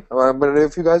 that's fine. But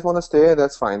if you guys want to stay,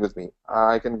 that's fine with me.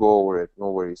 I can go over it.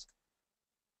 No worries.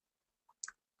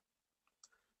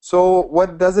 So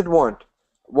what does it want?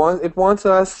 It wants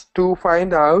us to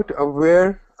find out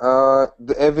where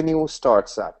the avenue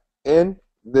starts at in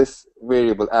this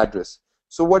variable address.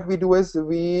 So what we do is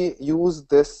we use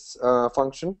this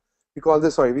function. We call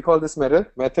this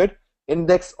method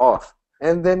index of,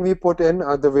 and then we put in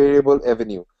the variable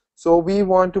avenue. So we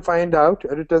want to find out,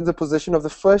 returns the position of the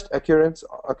first occurrence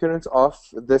of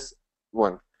this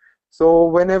one. So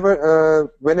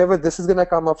whenever this is gonna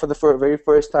come up for the very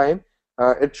first time,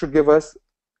 it should give us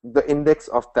the index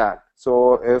of that.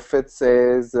 So if it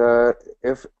says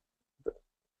if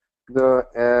the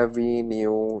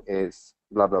avenue is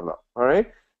blah blah blah, all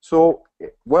right. So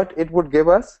what it would give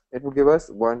us? It would give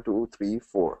us 1, 2, 3,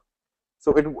 4.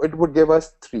 So it would give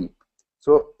us 3.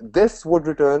 So this would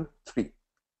return 3.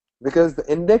 because the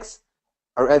index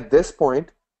or at this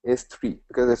point is 3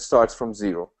 because it starts from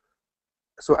 0.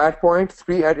 So at point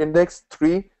 3, at index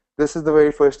 3, this is the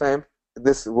very first time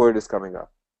this word is coming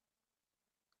up.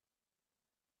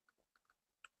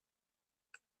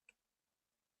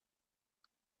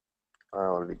 I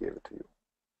already gave it to you.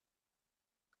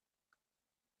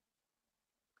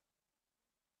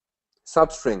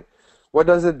 Substring. What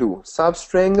does it do?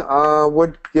 Substring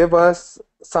would give us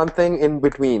something in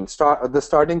between the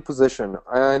starting position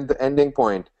and the ending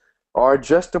point, or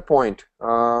just a point.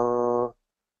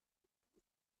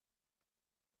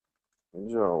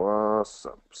 Java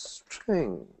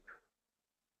substring.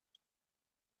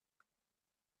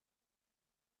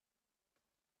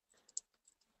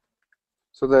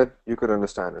 So that you could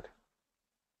understand it.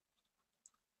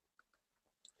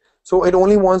 So it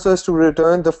only wants us to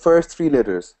return the first 3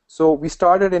 letters. So we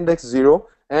start at index 0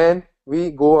 and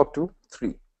we go up to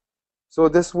 3. So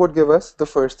this would give us the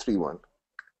first 3 one.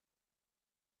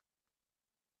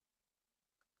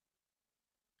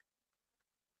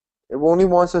 It only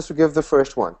wants us to give the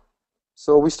first one.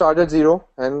 So we start at 0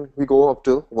 and we go up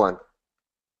till 1.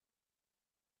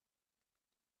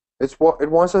 It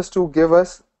wants us to give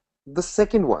us the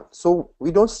second one. So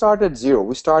we don't start at 0,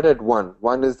 we start at 1.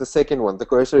 1 is the second one. The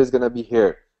cursor is going to be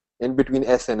here in between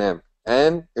S and M,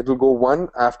 and it will go 1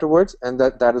 afterwards, and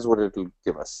that is what it will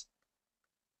give us.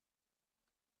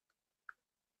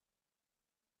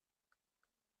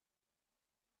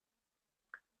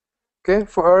 Okay,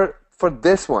 for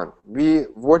this one,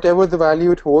 whatever the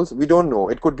value it holds, we don't know.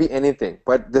 It could be anything,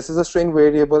 but this is a string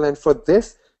variable, and for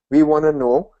this we want to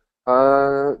know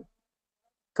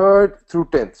 3rd through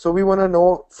 10th. So we want to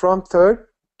know from 3rd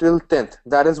till 10th.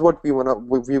 That is what we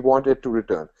want it to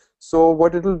return. So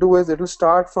what it will do is it will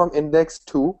start from index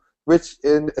 2, which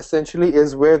essentially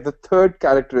is where the 3rd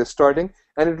character is starting,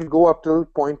 and it will go up till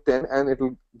point 10, and it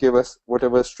will give us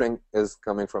whatever string is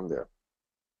coming from there.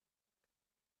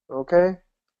 Okay,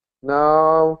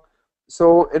 now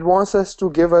so it wants us to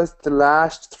give us the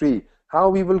last 3. How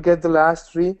we will get the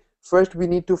last 3? First we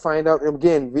need to find out,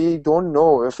 again, we don't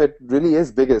know if it really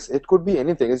is biggest. It could be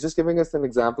anything. It's just giving us an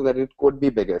example that it could be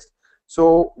biggest.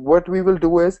 So what we will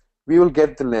do is we will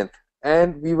get the length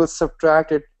and we will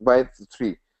subtract it by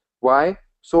 3. Why?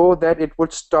 So that it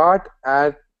would start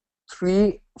at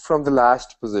 3 from the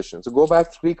last position. So go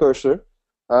back 3 cursor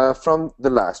from the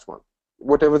last one,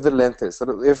 whatever the length is.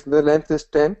 So if the length is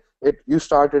 10, you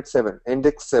start at 7,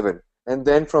 index 7, and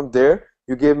then from there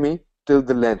you give me till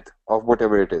the length of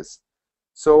whatever it is.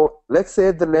 So let's say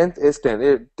the length is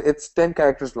 10. It's 10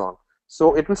 characters long.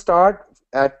 So it will start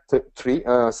at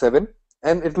 7,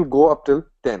 and it will go up till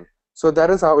 10. So that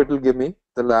is how it will give me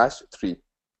the last 3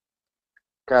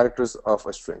 characters of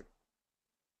a string.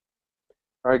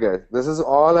 Alright guys, this is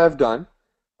all I've done.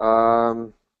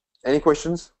 Any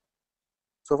questions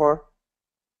so far?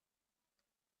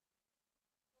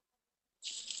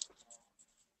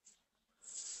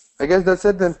 I guess that's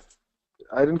it then.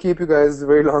 I didn't keep you guys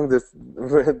very long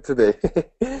today.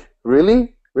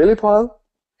 Really? Really, Paul?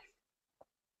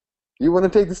 You want to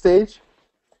take the stage?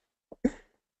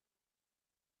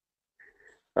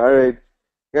 Alright.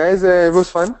 Guys, it was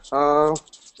fun.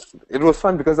 It was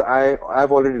fun because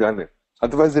I've already done it.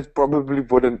 Otherwise it probably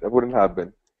wouldn't have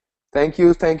been. Thank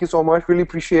you so much. Really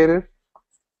appreciate it.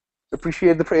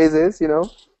 Appreciate the praises, you know.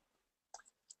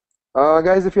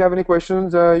 Guys, if you have any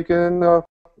questions, you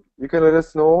can let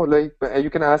us know. Like, you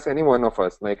can ask any one of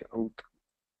us. Like,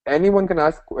 anyone can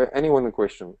ask anyone a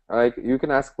question. Like, you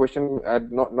can ask a question.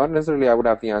 Not necessarily I would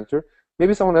have the answer.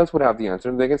 Maybe someone else would have the answer,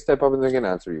 and they can step up and they can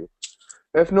answer you.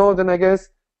 If no, then I guess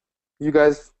you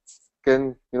guys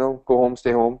can, you know, go home,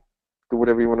 stay home, do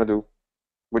whatever you want to do,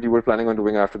 what you were planning on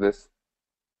doing after this,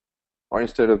 or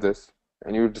instead of this,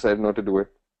 and you decide not to do it.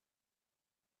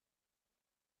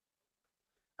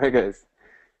 Hey guys,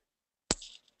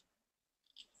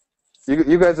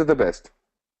 you guys are the best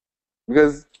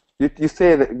because you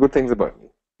say good things about me.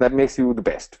 That makes you the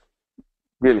best,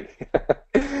 really.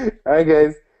 Alright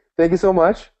guys, thank you so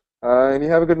much, and you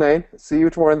have a good night. See you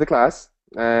tomorrow in the class,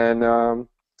 and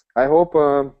I hope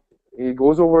it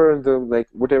goes over the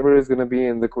whatever is gonna be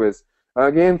in the quiz.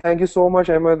 Again, thank you so much,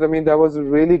 Ahmed. I mean, that was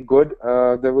really good.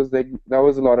 That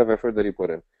was a lot of effort that you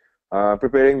put in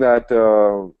preparing that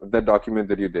document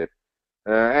that you did.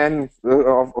 And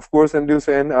of course, and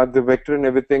the vector and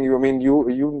everything.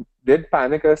 You did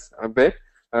panic us a bit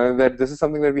that this is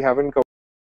something that we haven't covered.